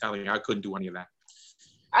do it. I'm telling you, I couldn't do any of that.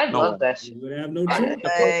 I love that shit. You would have no choice.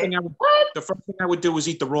 The first thing I would do is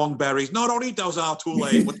eat the wrong berries. No, don't eat those. Oh, too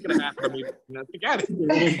late. What's gonna happen to me? Forget it.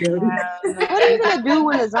 What are you gonna do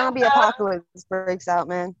when the zombie apocalypse breaks out,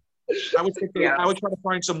 man? I would try to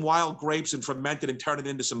find some wild grapes and ferment it and turn it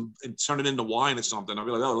into wine or something. I'd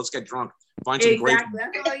be like, oh, let's get drunk. Find some grapes.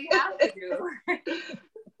 That's all you have to do.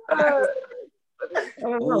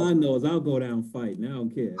 All I know is I'll go down fighting. I don't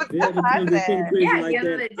care. If it ever comes to something crazy like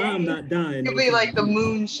that, I'm not dying. You'll be like the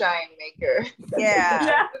moonshine maker.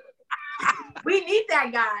 Yeah. We need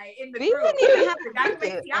that guy in the We group. wouldn't even have The guy to who do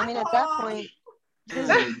makes it. the I mean, at alcohol. that point,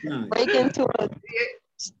 Until break into a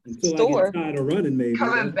store. I get tired of running, maybe.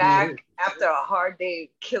 Coming back after a hard day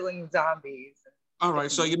killing zombies. All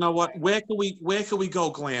right, so you know what? Where can we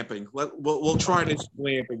go glamping? We'll try this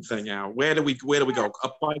glamping thing out. Where do we go?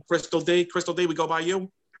 Up by Crystal D? Crystal D, we go by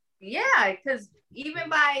you? Yeah, because even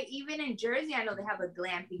in Jersey, I know they have a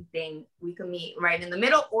glamping thing. We can meet right in the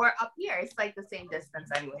middle or up here. It's like the same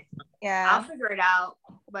distance anyway. Yeah. I'll figure it out.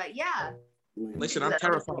 But yeah. Listen, I'm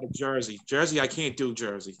terrified of Jersey. Jersey, I can't do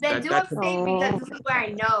Jersey. Then do upstate because this is where I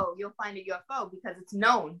know you'll find a UFO because it's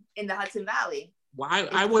known in the Hudson Valley. Well,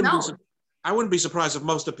 I wouldn't be surprised if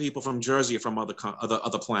most of the people from Jersey are from other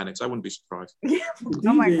planets. I wouldn't be surprised.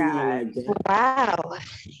 Oh my God. Wow.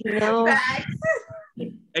 You know,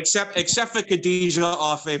 Except for Khadijah,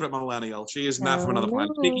 our favorite millennial. She is not from another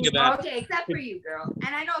planet. Speaking of that. Okay, except for you, girl.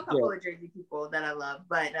 And I know a couple of Jersey people that I love,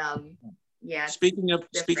 but yeah. Speaking of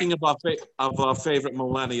our favorite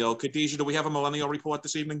millennial, Khadijah, do we have a millennial report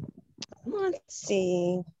this evening? let's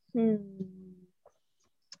see.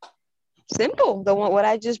 Simple. What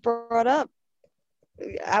I just brought up.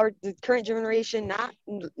 The current generation not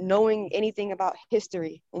knowing anything about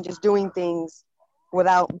history and just doing things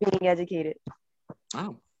without being educated.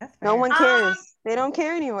 Oh. No one cares. They don't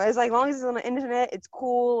care anymore. It's like, long as it's on the internet, it's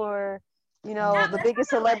cool, or the biggest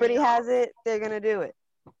celebrity has it, they're gonna do it.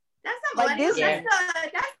 That's not like millennials. this.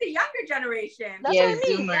 That's the younger generation. That's what I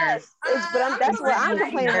mean. Yes. That's what I'm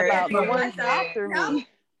complaining about. The ones after me.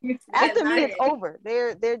 After me, it's over.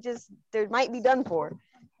 They might be done for.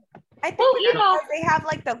 I think they have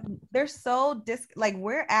like they're so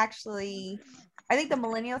we're actually, I think the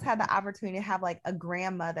millennials have the opportunity to have like a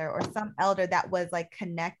grandmother or some elder that was like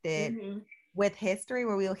connected with history,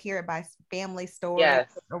 where we'll hear it by family stories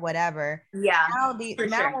or whatever. Yeah. Now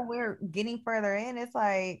when we're getting further in, it's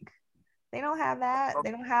like they don't have that. They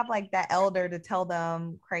don't have like that elder to tell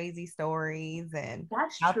them crazy stories and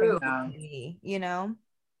that's true. You know,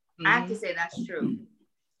 I have to say that's true.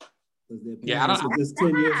 Yeah, I don't know. Just 10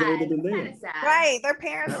 years older than them. Right, their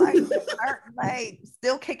parents are like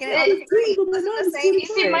still kicking it on the street. The same you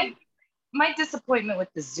see, my disappointment with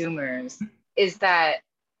the Zoomers is that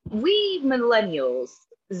we millennials,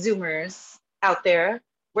 Zoomers out there,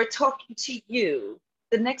 we're talking to you,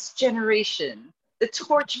 the next generation, the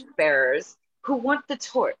torch bearers who want the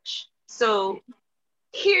torch. So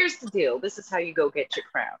here's the deal. This is how you go get your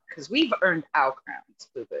crown, because we've earned our crowns,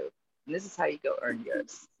 boo-boo. And this is how you go earn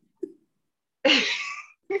yours.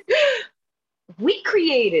 We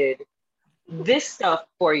created this stuff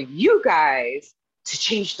for you guys to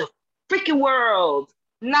change the freaking world,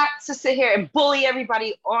 not to sit here and bully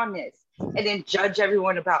everybody on this and then judge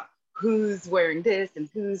everyone about who's wearing this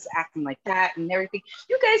and who's acting like that and everything.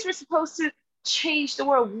 You guys were supposed to change the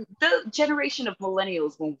world. The generation of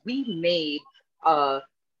millennials, when we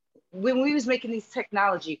was making these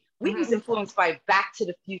technology, we was influenced by Back to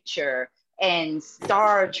the Future and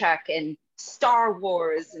Star Trek and Star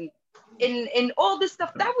Wars and all this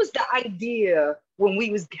stuff. That was the idea when we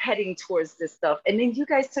was heading towards this stuff. And then you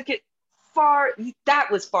guys took it that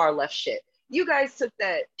was far left shit. You guys took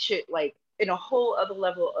that shit like in a whole other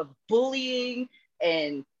level of bullying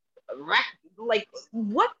and like,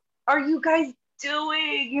 what are you guys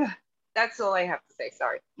doing? That's all I have to say.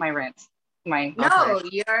 Sorry, my rant. No,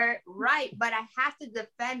 you're right, but I have to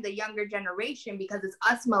defend the younger generation because it's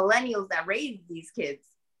us millennials that raise these kids.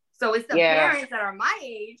 So it's the parents that are my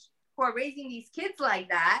age who are raising these kids like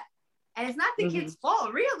that. And it's not the kids'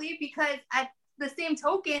 fault, really, because at the same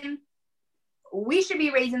token, we should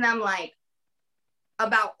be raising them like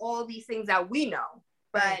about all these things that we know.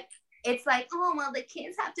 But it's like, oh, well, the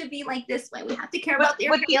kids have to be like this way. We have to care about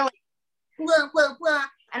their feelings. Blah, blah, blah.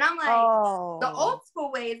 And I'm like, the old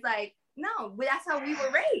school way is like, no, that's how we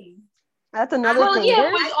were raised. That's another thing. Yeah,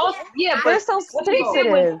 but also, they're so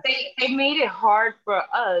sensitive. They made it hard for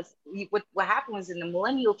us. What happened was in the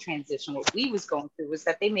millennial transition, what we was going through was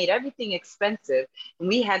that they made everything expensive, and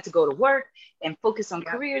we had to go to work and focus on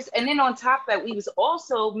careers. And then on top of that, we was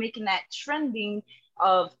also making that trending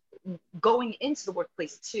of going into the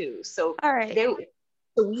workplace too. So all right. So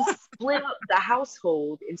we split up the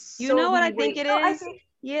household in so you know what I many think ways. it is?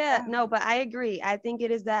 Yeah, no, but I agree. I think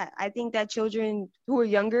it is that. I think that children who are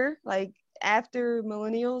younger, like after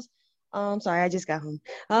millennials, sorry, I just got home.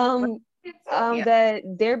 That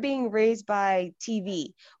they're being raised by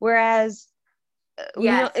TV, whereas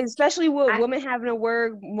you know, especially with women having to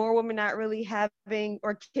work, more women not really having,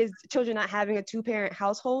 or children not having a 2-parent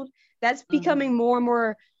household, that's becoming more and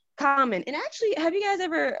more common. And actually, have you guys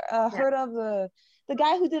ever heard of the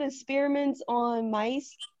guy who did experiments on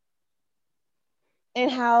mice, and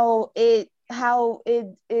how it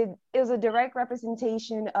is a direct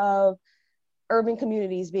representation of urban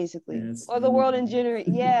communities, basically, or the world in general.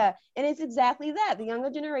 Yeah, and it's exactly that. The younger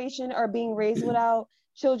generation are being raised without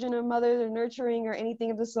children or mothers or nurturing or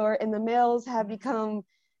anything of the sort, and the males have become,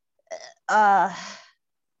 I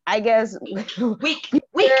guess, weak.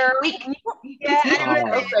 Yeah,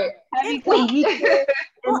 have become weaker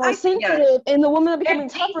and more sensitive, and the women are becoming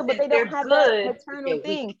tougher, but they don't have that maternal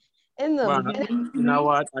thing in them. Well,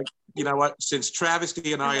 you know what? Since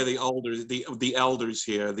Travesty and I are the elders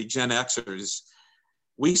here, the Gen Xers,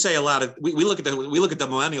 we say a lot of we look at the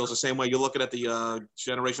millennials the same way you're looking at the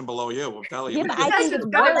generation below you. I'm telling you. Yeah, but I think it's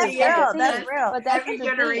worse. That's real. But that's the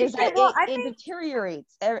thing, is that it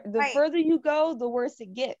deteriorates. The further you go, the worse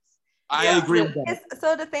it gets. I agree with that.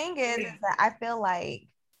 So the thing is that I feel like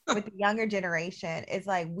with the younger generation, it's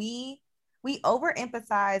like we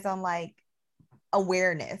overemphasize on like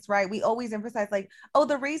awareness, right? We always emphasize like, oh,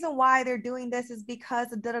 the reason why they're doing this is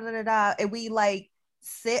because of da da da da da, and we like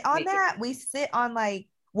sit on that. We sit on like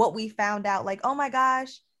what we found out, like, oh my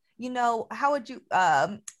gosh, you know, how would you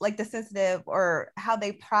like the sensitive, or how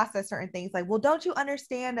they process certain things, like, well, don't you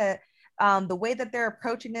understand that the way that they're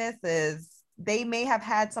approaching this is they may have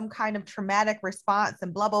had some kind of traumatic response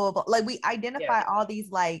and blah blah blah, blah. Like we identify all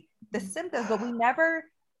these like the symptoms, but we never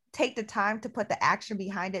take the time to put the action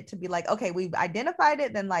behind it, to be like, okay, we've identified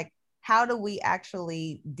it, then like how do we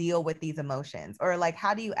actually deal with these emotions, or like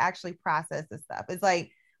how do you actually process this stuff? It's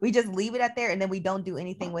like we just leave it at there, and then we don't do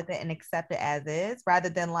anything with it and accept it as is, rather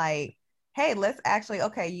than like, hey, let's actually,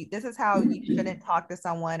 okay, this is how you shouldn't talk to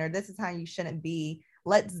someone, or this is how you shouldn't be,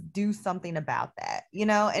 let's do something about that, you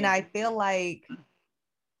know? And I feel like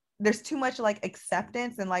there's too much like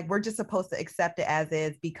acceptance, and like we're just supposed to accept it as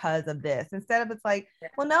is because of this, instead of it's like,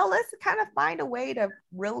 well, no, let's kind of find a way to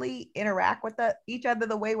really interact with each other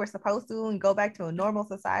the way we're supposed to, and go back to a normal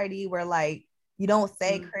society where like you don't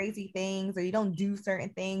say crazy things, or you don't do certain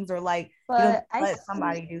things, or like you don't let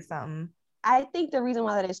somebody do something. I think the reason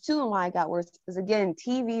why that is too, and why it got worse, is again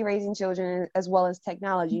TV raising children, as well as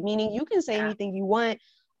technology, meaning you can say anything you want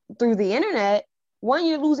through the internet. One,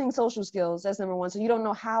 you're losing social skills. That's number one. So you don't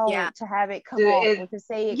know how to have it come off, or to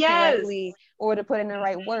say it correctly, or to put in the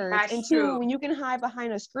right words. That's and two, true. when you can hide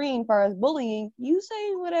behind a screen for us bullying, you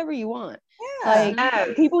say whatever you want.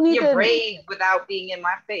 Like people need You're brave without being in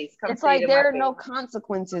my face. It's like there are no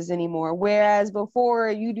consequences anymore. Whereas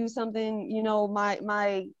before, you do something, you know,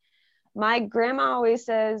 my grandma always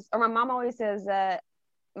says, or my mom always says, that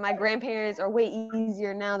my grandparents are way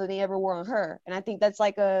easier now than they ever were on her. And I think that's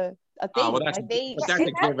like a thing. That's a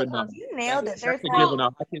given. You nailed it.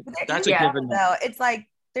 That's a given. So it's like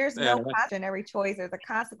there's no every choice. There's a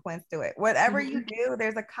consequence to it. Whatever you do,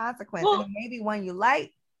 there's a consequence. And maybe one you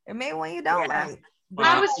like, and maybe one you don't like.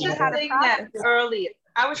 I was just saying that earlier.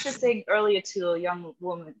 I was just saying earlier to a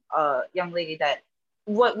young lady, that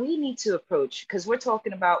what we need to approach, because we're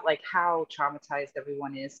talking about like how traumatized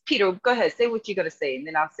everyone is. Peter, go ahead, say what you're gonna say, and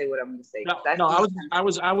then I'll say what I'm gonna say. I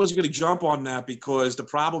was gonna jump on that, because the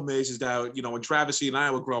problem is that, you know, when Travesty and I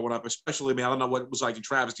were growing up, especially me, I don't know what it was like in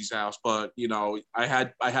Travesty's house, but you know, I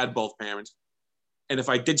had both parents, and if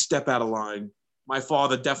I did step out of line, my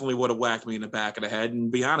father definitely would have whacked me in the back of the head,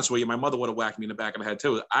 and be honest with you, my mother would have whacked me in the back of the head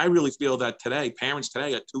too. I really feel that parents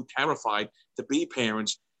today are too terrified to be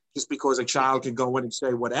parents, just because a child can go in and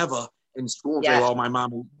say whatever in school and say, "Oh, my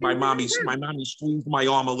mommy squeezed my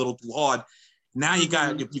arm a little too hard." Now you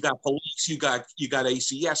got police, you got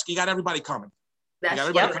ACS, you got everybody coming. That's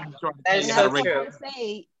so true.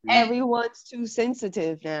 Say everyone's too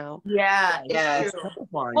sensitive now. Yeah.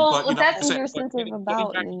 Well, that's what you're sensitive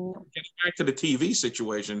about. Getting back to the TV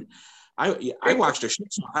situation, I watched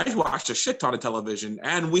a shit ton of television,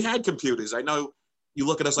 and we had computers. I know You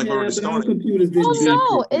look at us like we're Yeah, the but our Stone Age. computers didn't do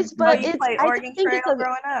no, shit. it's but you it's played I Oregon think Trail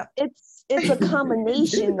growing up. it's a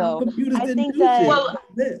combination though. Computers I didn't think do that shit. Well,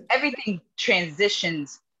 That's it. everything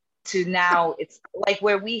transitions to now. It's like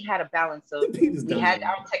where we had a balance of Computers we died. had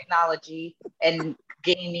our technology and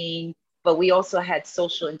gaming, but we also had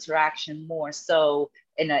social interaction more so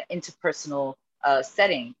in an interpersonal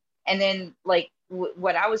setting. And then like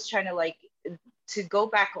what I was trying to like to go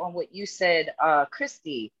back on what you said,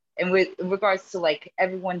 Christy, and with in regards to like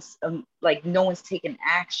everyone's like no one's taking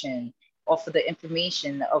action off of the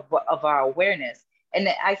information of our awareness. And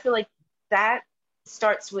I feel like that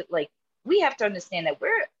starts with like we have to understand that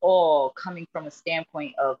we're all coming from a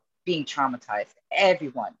standpoint of being traumatized.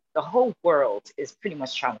 Everyone, the whole world is pretty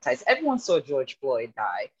much traumatized. Everyone saw George Floyd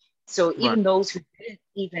die. So even those who didn't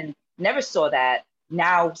even never saw that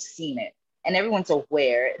now seen it. And everyone's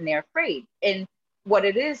aware and they're afraid. And what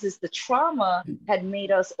it is the trauma had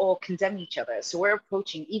made us all condemn each other. So we're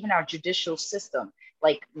approaching even our judicial system,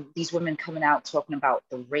 like these women coming out talking about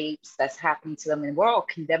the rapes that's happening to them, and we're all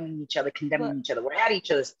condemning each other. We're at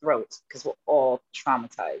each other's throats because we're all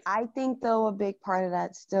traumatized. I think though a big part of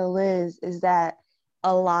that still is that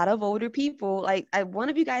a lot of older people, like one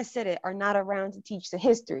of you guys said it, are not around to teach the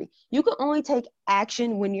history. You can only take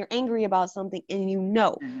action when you're angry about something and you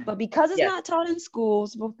know. But because it's not taught in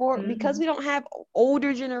schools because we don't have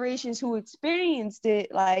older generations who experienced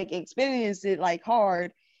it like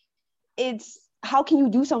hard, it's how can you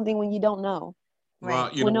do something when you don't know? Well,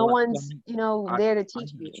 right? When no one's there to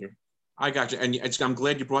teach you. I got you. And I'm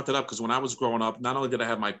glad you brought that up because when I was growing up, not only did I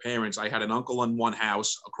have my parents, I had an uncle in one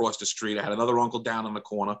house across the street. I had another uncle down in the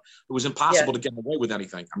corner. It was impossible to get away with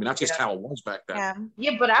anything. I mean, that's just how it was back then.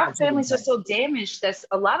 Yeah, but our families are so damaged that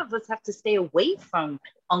a lot of us have to stay away from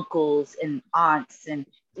uncles and aunts. And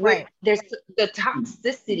there's the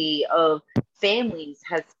toxicity of families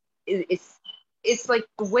it's like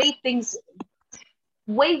the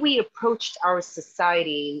way we approached our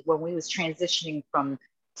society when we was transitioning from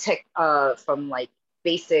from like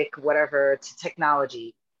basic whatever to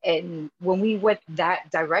technology, and when we went that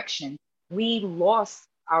direction we lost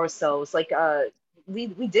ourselves, like we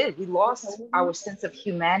lost our sense of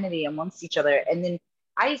humanity amongst each other. And then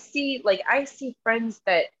I see friends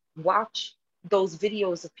that watch those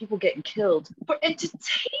videos of people getting killed for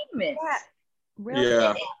entertainment.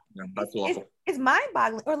 Yeah, that's awful. It's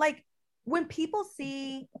mind-boggling. Or like when people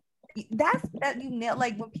see that you nail,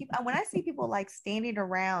 like when I see people like standing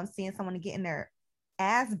around seeing someone getting their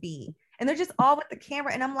ass beat and they're just all with the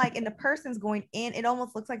camera, and I'm like, and the person's going in, it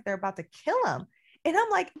almost looks like they're about to kill them, and I'm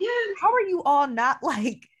like, how are you all not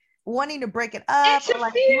like wanting to break it up?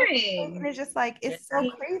 Interfering. And it's just like, it's so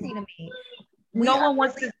crazy to me. No one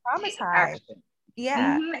wants to traumatize.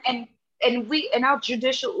 And we and our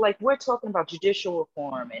judicial, like we're talking about judicial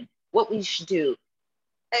reform and what we should do.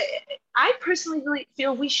 I personally really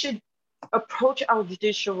feel we should approach our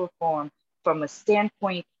judicial reform from a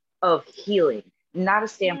standpoint of healing, not a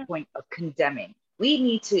standpoint of condemning. We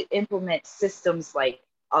need to implement systems like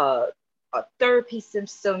therapy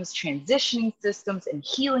systems, transitioning systems, and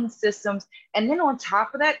healing systems. And then on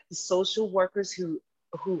top of that, the social workers who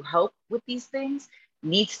help with these things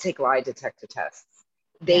need to take lie detector tests.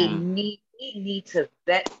 We need to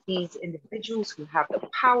vet these individuals who have the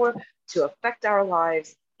power to affect our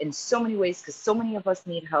lives in so many ways, because so many of us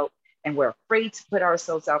need help and we're afraid to put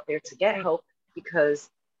ourselves out there to get help because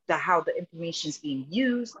how the information is being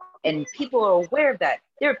used, and people are aware of that.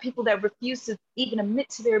 There are people that refuse to even admit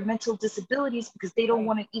to their mental disabilities because they don't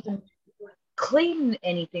want to even claim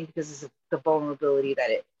anything because of the vulnerability that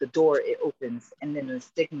the door it opens, and then the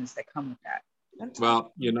stigmas that come with that.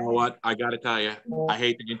 Well, you know what? I got to tell you, I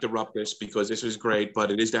hate to interrupt this because this was great,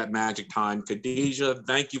 but it is that magic time. Khadijah,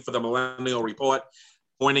 thank you for the Millennial Report,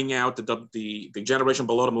 pointing out the generation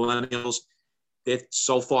below the millennials. They're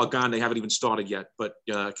so far gone, they haven't even started yet. But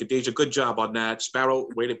Khadijah, good job on that. Sparrow,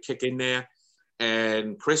 way to kick in there.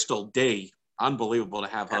 And Crystal D, unbelievable to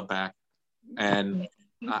have her back. And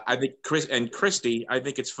I think Christy, I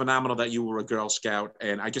think it's phenomenal that you were a Girl Scout.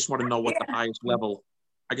 And I just want to know what the highest level.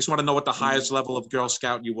 I just want to know what the highest level of Girl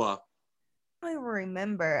Scout you were. I don't even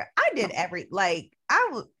remember. I did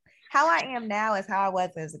how I am now is how I was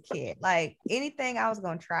as a kid. Like anything I was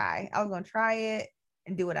going to try. I was going to try it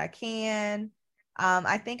and do what I can.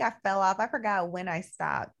 I think I fell off. I forgot when I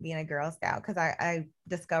stopped being a Girl Scout because I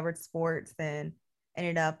discovered sports and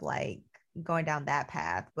ended up like going down that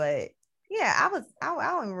path. But yeah, I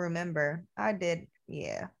don't even remember. I did.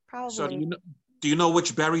 Yeah, probably. So do you know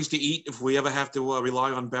which berries to eat if we ever have to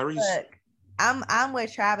rely on berries? Look, I'm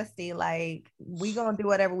with Travesty. Like, we gonna do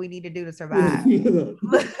whatever we need to do to survive. I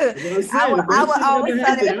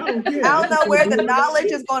don't know where the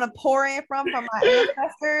knowledge is gonna pour in from my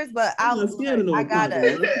ancestors, but I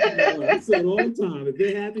gotta. I said all the time, if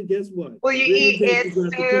it happens, guess what? Will you eat it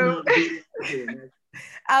too?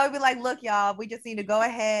 I would be like, look, y'all, we just need to go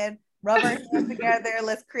ahead, rub our hands together.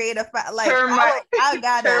 Let's create a like. I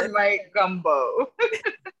got termite gumbo.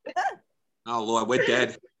 Oh Lord, we're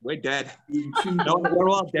dead. We're dead. No, we're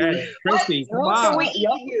all dead. Christy, come on. We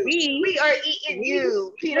are eating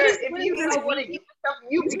you, Peter. If you don't want to eat stuff,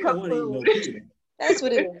 you become food. That's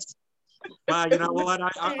what it is. Well, you know what?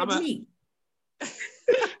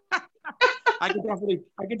 I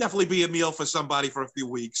could definitely be a meal for somebody for a few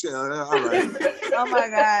weeks. All right. Oh my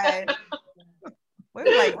God. We're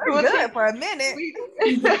good for a minute.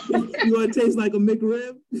 You want to taste like a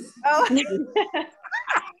McRibb? Oh.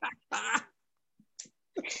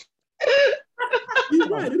 You're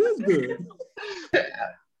right. It is good.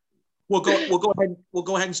 We'll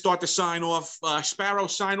go ahead and start the sign off. Sparrow,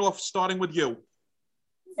 sign off. Starting with you.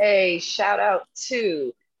 Hey, shout out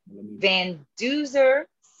to Van Duzer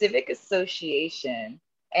Civic Association,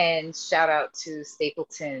 and shout out to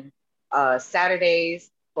Stapleton Saturdays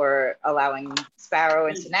for allowing Sparrow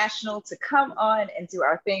International to come on and do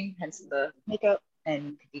our thing, hence the makeup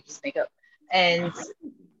and Khadijah's makeup. And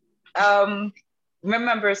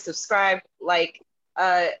remember, subscribe, like,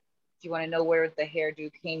 if you want to know where the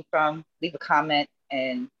hairdo came from, leave a comment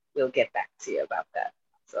and we'll get back to you about that.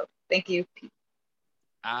 So thank you.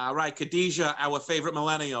 All right, Khadijah, our favorite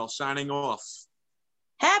millennial, signing off.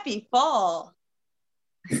 Happy fall.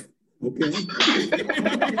 Okay.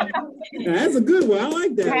 That's a good one. I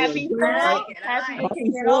like that. Happy fall.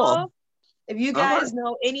 Happy fall. If you guys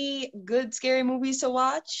know any good scary movies to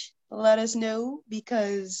watch, let us know,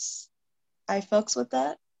 because I fucks with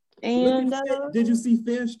that. And did you see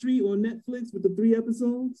Fair Street on Netflix with the 3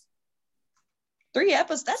 episodes? 3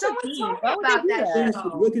 episodes? That's a theme. About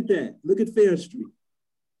that. Look at that. Look at Fair Street.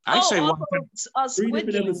 I say watch 3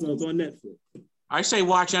 different episodes on Netflix. I say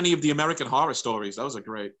watch any of the American Horror Stories. Those are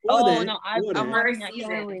great. I'm watching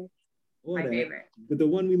that. My favorite. But the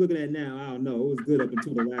one we're looking at now, I don't know. It was good up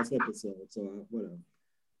until the last episode. So whatever.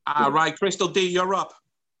 All right, Crystal D, you're up.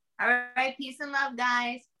 All right, peace and love,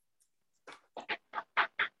 guys.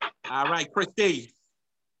 All right, Christy.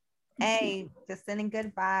 Hey, just sending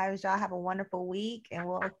good vibes. Y'all have a wonderful week, and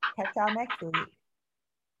we'll catch y'all next week.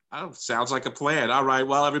 Oh, sounds like a plan. All right.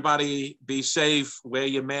 Well, everybody, be safe. Wear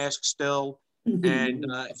your mask still. And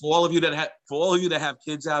for all of you that have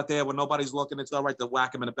kids out there when nobody's looking, it's all right to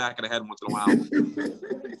whack them in the back of the head once in a while.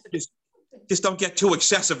 just don't get too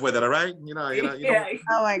excessive with it. All right. You know.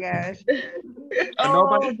 Oh my gosh.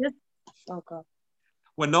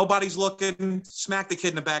 When nobody's looking, smack the kid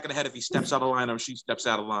in the back of the head if he steps out of line or she steps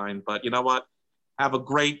out of line. But you know what? Have a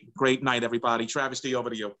great night, everybody. Travesty, over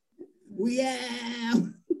to you. Yeah.